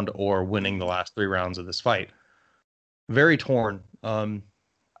 5th round or winning the last 3 rounds of this fight. Very torn.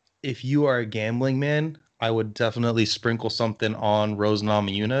 If you are a gambling man, I would definitely sprinkle something on Rose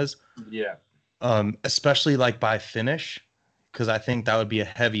Namajunas. Yeah. Especially like by finish, because I think that would be a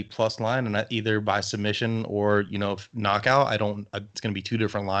heavy plus line, and either by submission or knockout. It's going to be 2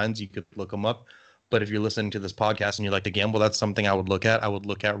 different lines. You could look them up, but if you're listening to this podcast and you like to gamble, that's something I would look at. I would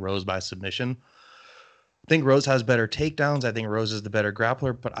look at Rose by submission. I think Rose has better takedowns. I think Rose is the better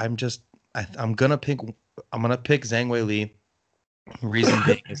grappler, but I'm gonna pick Zhang Weili. Reason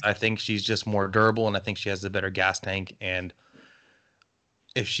being is I think she's just more durable, and I think she has the better gas tank. And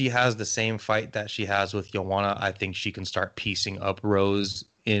if she has the same fight that she has with Joanna, I think she can start piecing up Rose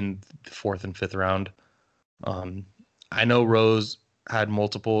in the 4th and 5th round. I know Rose had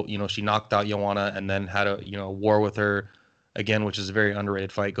multiple, she knocked out Joanna and then had a, war with her again, which is a very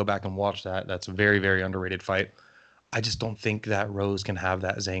underrated fight. Go back and watch that. That's a very, very underrated fight. I just don't think that Rose can have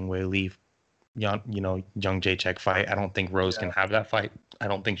that Zhang Weili, young Jacek fight. I don't think Rose can have that fight. I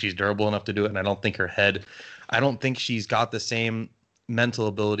don't think she's durable enough to do it. And I don't think she's got the same mental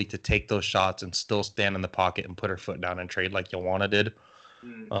ability to take those shots and still stand in the pocket and put her foot down and trade like Joanna did.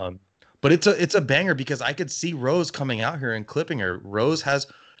 But it's a banger because I could see Rose coming out here and clipping her. Rose has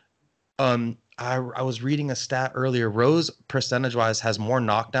I was reading a stat earlier. Rose percentage wise has more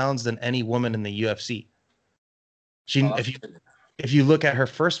knockdowns than any woman in the UFC. If you look at her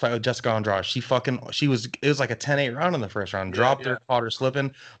first fight with Jessica Andrade, it was like a 10-8 round in the first round. Dropped her, caught her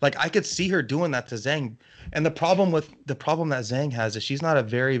slipping. Like I could see her doing that to Zhang. And the problem that Zhang has is she's not a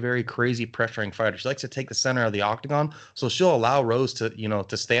very, very crazy pressuring fighter. She likes to take the center of the octagon, so she'll allow Rose to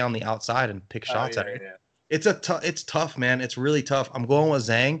to stay on the outside and pick shots at her. Yeah. It's tough, man. It's really tough. I'm going with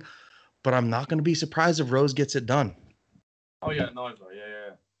Zhang, but I'm not going to be surprised if Rose gets it done. Oh yeah, neither. Yeah.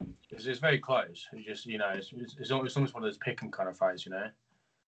 It's very close. It's just it's almost one of those pick 'em kind of fights,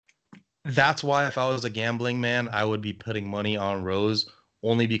 That's why if I was a gambling man, I would be putting money on Rose,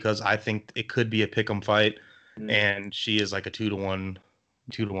 only because I think it could be a pick 'em fight, and she is like a 2-1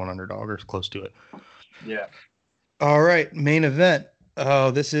 underdog or close to it. Yeah. All right, main event.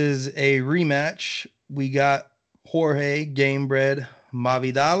 This is a rematch. We got Jorge Gamebred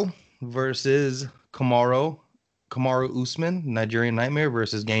Masvidal versus Kamaru Usman, Nigerian Nightmare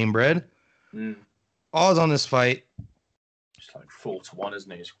versus Gamebred. Odds on this fight. It's like 4-1, isn't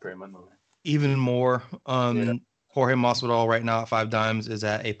it? It's pretty much. Even more. Jorge Masvidal right now at 5 dimes is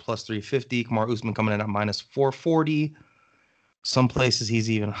at a plus 350. Kamaru Usman coming in at minus 440. Some places he's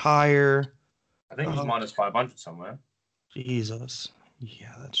even higher. I think he's minus 500 somewhere. Jesus.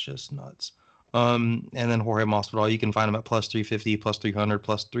 Yeah, that's just nuts. And then Jorge Masvidal, you can find him at plus 350, plus 300,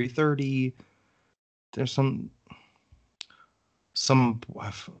 plus 330. There's some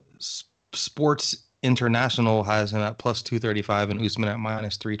Sports International has him at plus 235 and Usman at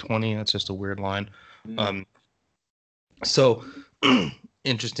minus 320. That's just a weird line. So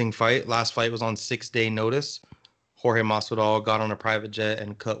interesting fight. Last fight was on 6-day notice. Jorge Masvidal got on a private jet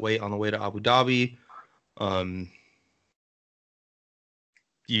and cut weight on the way to Abu Dhabi.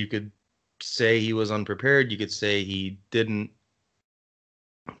 You could say he was unprepared. You could say he didn't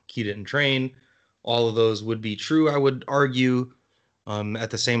train. All of those would be true. I would argue. At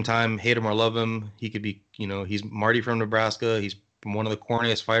the same time, hate him or love him, he could be, he's Marty from Nebraska. He's one of the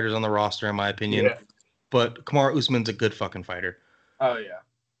corniest fighters on the roster, in my opinion. Yeah. But Kamaru Usman's a good fucking fighter. Oh yeah.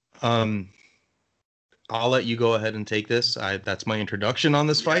 I'll let you go ahead and take this. That's my introduction on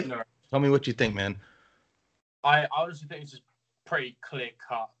this fight. No. Tell me what you think, man. I honestly think it's just pretty clear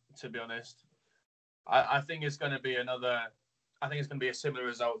cut, to be honest. I think it's going to be a similar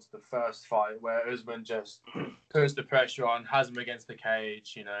result to the first fight, where Usman just puts the pressure on, has him against the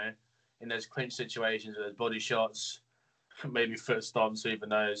cage, in those clinch situations with those body shots, maybe foot stomps, who even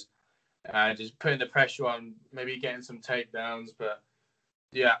knows, and just putting the pressure on, maybe getting some takedowns. But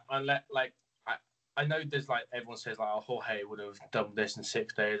yeah, I know there's everyone says Jorge would have done this in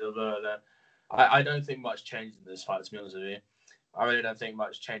 6 days or blah, blah, blah. I don't think much changed in this fight, to be honest with you. I really don't think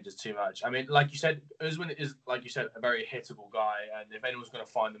much changes too much. I mean, like you said, Usman is, like you said, a very hittable guy, and if anyone's going to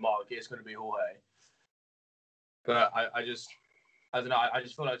find the mark, it's going to be Jorge. But I don't know. I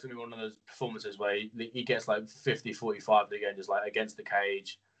just feel like it's going to be one of those performances where he gets 50-45 again, just against the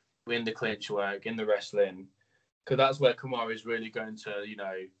cage, in the clinch work, in the wrestling, because that's where Kamaru is really going to,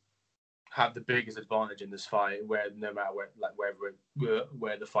 have the biggest advantage in this fight. Where no matter where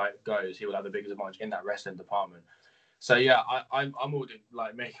the fight goes, he will have the biggest advantage in that wrestling department. So yeah, I'm all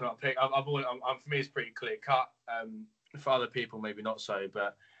making up pick. For me, it's pretty clear cut. For other people, maybe not so,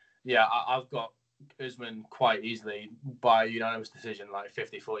 but yeah, I've got Usman quite easily by unanimous decision,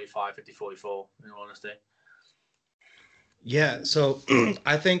 50-45, 50-44. In all honesty. Yeah, so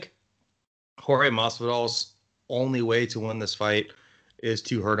I think Jorge Masvidal's only way to win this fight is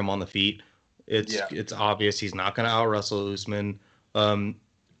to hurt him on the feet. It's obvious he's not going to out-wrestle Usman.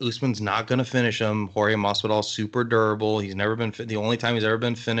 Usman's not going to finish him. Jorge Masvidal's super durable. He's never been the only time he's ever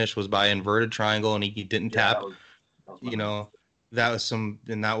been finished was by inverted triangle, and he didn't tap. That was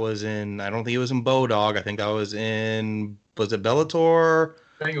in, I don't think it was in Bodog. I think that was it Bellator?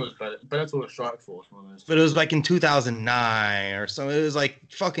 I think it was Bellator Strikeforce. But it was in 2009 or something. It was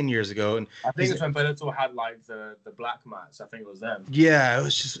fucking years ago. And I think it's when Bellator had the black mats. I think it was them. Yeah, it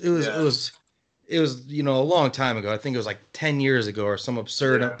was a long time ago. I think it was 10 years ago or some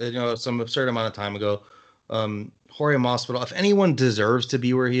absurd amount of time ago. Jorge Masvidal, if anyone deserves to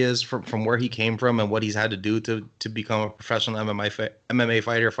be where he is from where he came from and what he's had to do to become a professional MMA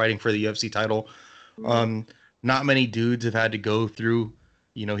fighter fighting for the UFC title, not many dudes have had to go through.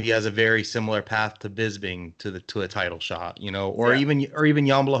 He has a very similar path to Bisping to a title shot. Even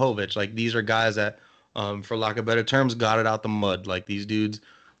Jan Blachowicz. These are guys that, for lack of better terms, got it out the mud. These dudes,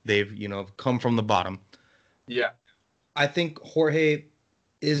 they've come from the bottom. Yeah, I think Jorge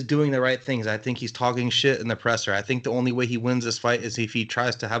is doing the right things. I think he's talking shit in the presser. I think the only way he wins this fight is if he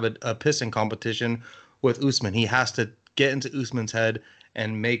tries to have a pissing competition with Usman. He has to get into Usman's head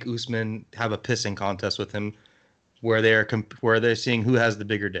and make Usman have a pissing contest with him, where they're seeing who has the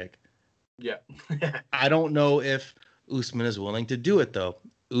bigger dick. Yeah. I don't know if Usman is willing to do it though.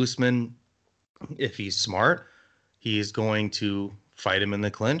 Usman, if he's smart, he's going to fight him in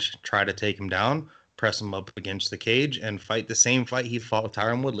the clinch, try to take him down, press him up against the cage, and fight the same fight he fought with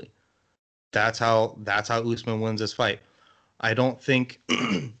Tyron Woodley. That's how Usman wins this fight. I don't think.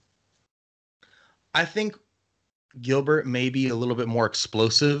 I think Gilbert may be a little bit more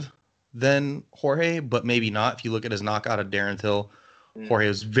explosive than Jorge, but maybe not. If you look at his knockout of Darren Till, Jorge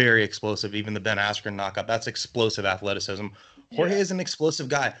was very explosive. Even the Ben Askren knockout, that's explosive athleticism. Jorge is an explosive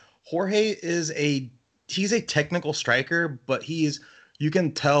guy. Jorge he's a technical striker, but you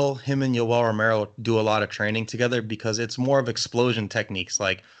can tell him and Yoel Romero do a lot of training together because it's more of explosion techniques.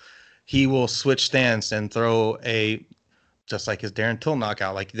 He will switch stance and throw just like his Darren Till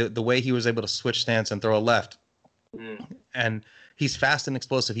knockout, the way he was able to switch stance and throw a left. And he's fast and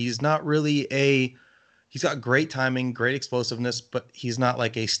explosive. He's not really he's got great timing, great explosiveness, but he's not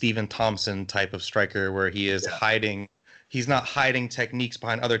like a Stephen Thompson type of striker where he is hiding. He's not hiding techniques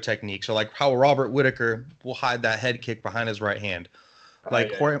behind other techniques, or how Robert Whittaker will hide that head kick behind his right hand.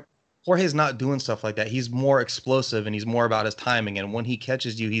 Jorge's not doing stuff like that. He's more explosive and he's more about his timing. And when he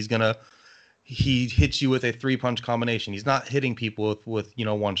catches you, he hits you with a 3-punch combination. He's not hitting people with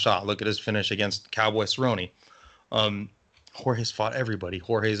one shot. Look at his finish against Cowboy Cerrone. Jorge's fought everybody.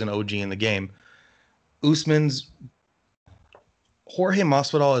 Jorge's an OG in the game. Jorge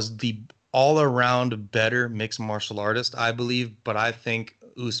Masvidal is the all-around better mixed martial artist, I believe, but I think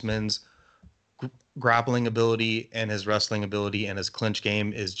Usman's grappling ability and his wrestling ability and his clinch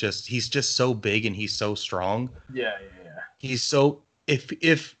game is he's just so big and he's so strong. Yeah. He's so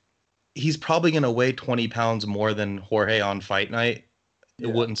if he's probably going to weigh 20 pounds more than Jorge on fight night.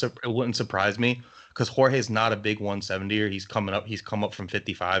 it wouldn't surprise me because Jorge's not a big 170er. He's come up from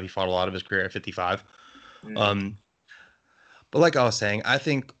 55. He fought a lot of his career at 55. But like I was saying, I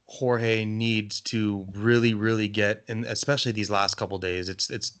think Jorge needs to really, really get, and especially these last couple of days.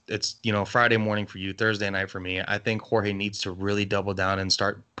 It's Friday morning for you, Thursday night for me. I think Jorge needs to really double down and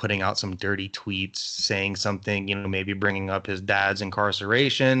start putting out some dirty tweets, saying something, maybe bringing up his dad's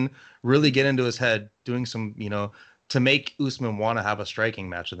incarceration. Really get into his head, doing some, to make Usman want to have a striking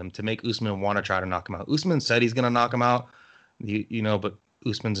match with him, to make Usman want to try to knock him out. Usman said he's going to knock him out, but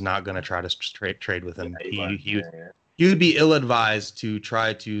Usman's not going to try to trade with him. He would be ill-advised to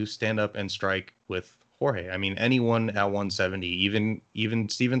try to stand up and strike with Jorge. I mean, anyone at 170, even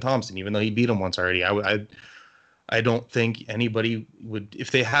Stephen Thompson, even though he beat him once already, I don't think anybody would. If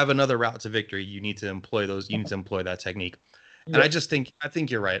they have another route to victory, you need to employ those. You need to employ that technique. Yeah. And I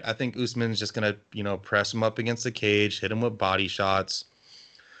think you're right. I think Usman's just gonna, press him up against the cage, hit him with body shots,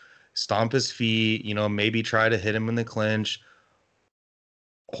 stomp his feet, maybe try to hit him in the clinch.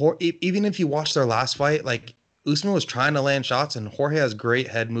 Or even if you watch their last fight, like, Usman was trying to land shots, and Jorge has great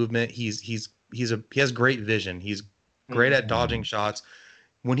head movement. He has great vision. He's great at dodging shots.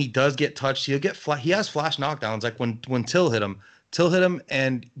 When he does get touched, he has flash knockdowns. Like when Till hit him,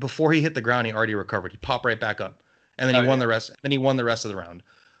 and before he hit the ground, he already recovered. He popped right back up, and then he won the rest. Then he won the rest of the round.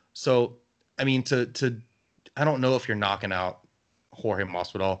 So, I mean, I don't know if you're knocking out Jorge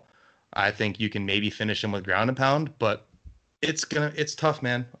Masvidal. I think you can maybe finish him with ground and pound, but it's tough,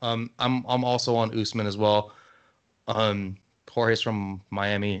 man. I'm also on Usman as well. Jorge's from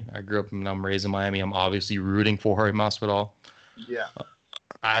Miami. I grew up and I'm raised in Miami. I'm obviously rooting for Jorge Masvidal. Yeah.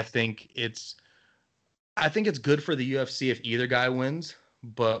 I think it's good for the UFC if either guy wins,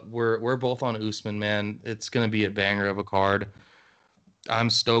 but we're both on Usman, man. It's gonna be a banger of a card. I'm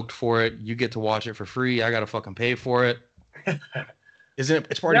stoked for it. You get to watch it for free. I gotta fucking pay for it. Isn't it?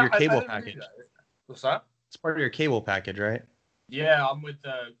 It's part of your cable package. What's that? It's part of your cable package, right? Yeah, I'm with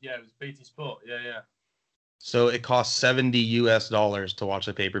it was BT Sport. Yeah. So it costs $70 to watch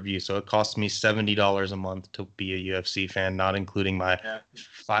the pay-per-view. So it costs me $70 a month to be a UFC fan, not including my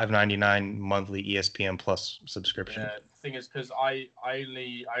 $5.99 monthly ESPN Plus subscription. Yeah, the thing is, because I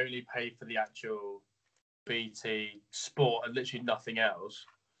only pay for the actual BT Sport and literally nothing else.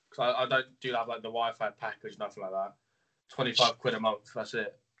 Because I don't do that, like the Wi-Fi package, nothing like that. £25 a month, that's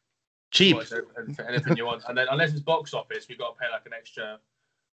it. Cheap. Anything you want, and then unless it's box office, we've got to pay like an extra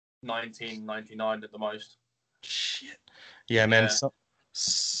 $19.99 at the most. Shit. Yeah, man.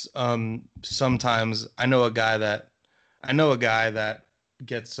 Sometimes I know a guy that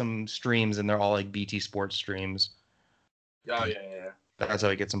gets some streams and they're all like BT Sports streams. Oh yeah. That's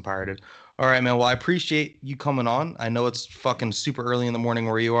how he gets them pirated. All right, man. Well, I appreciate you coming on. I know it's fucking super early in the morning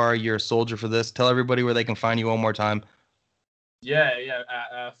where you are. You're a soldier for this. Tell everybody where they can find you one more time. Yeah.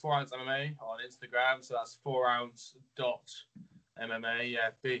 At 4 Ounce MMA on Instagram. So that's 4ounce.MMA. Yeah.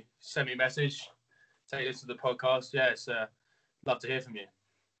 Send me a message. Take this to the podcast. Yeah, it's love to hear from you.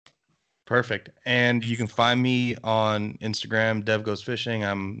 Perfect. And you can find me on Instagram, Dev Goes Fishing.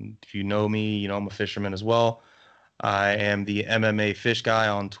 If you know me, I'm a fisherman as well. I am the MMA Fish Guy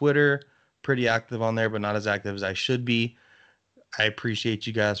on Twitter. Pretty active on there, but not as active as I should be. I appreciate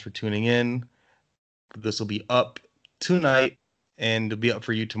you guys for tuning in. This will be up tonight, and it'll be up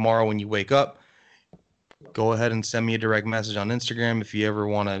for you tomorrow when you wake up. Go ahead and send me a direct message on Instagram if you ever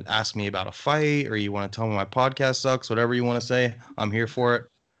want to ask me about a fight or you want to tell me my podcast sucks, whatever you want to say. I'm here for it.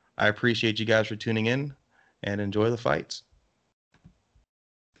 I appreciate you guys for tuning in and enjoy the fights.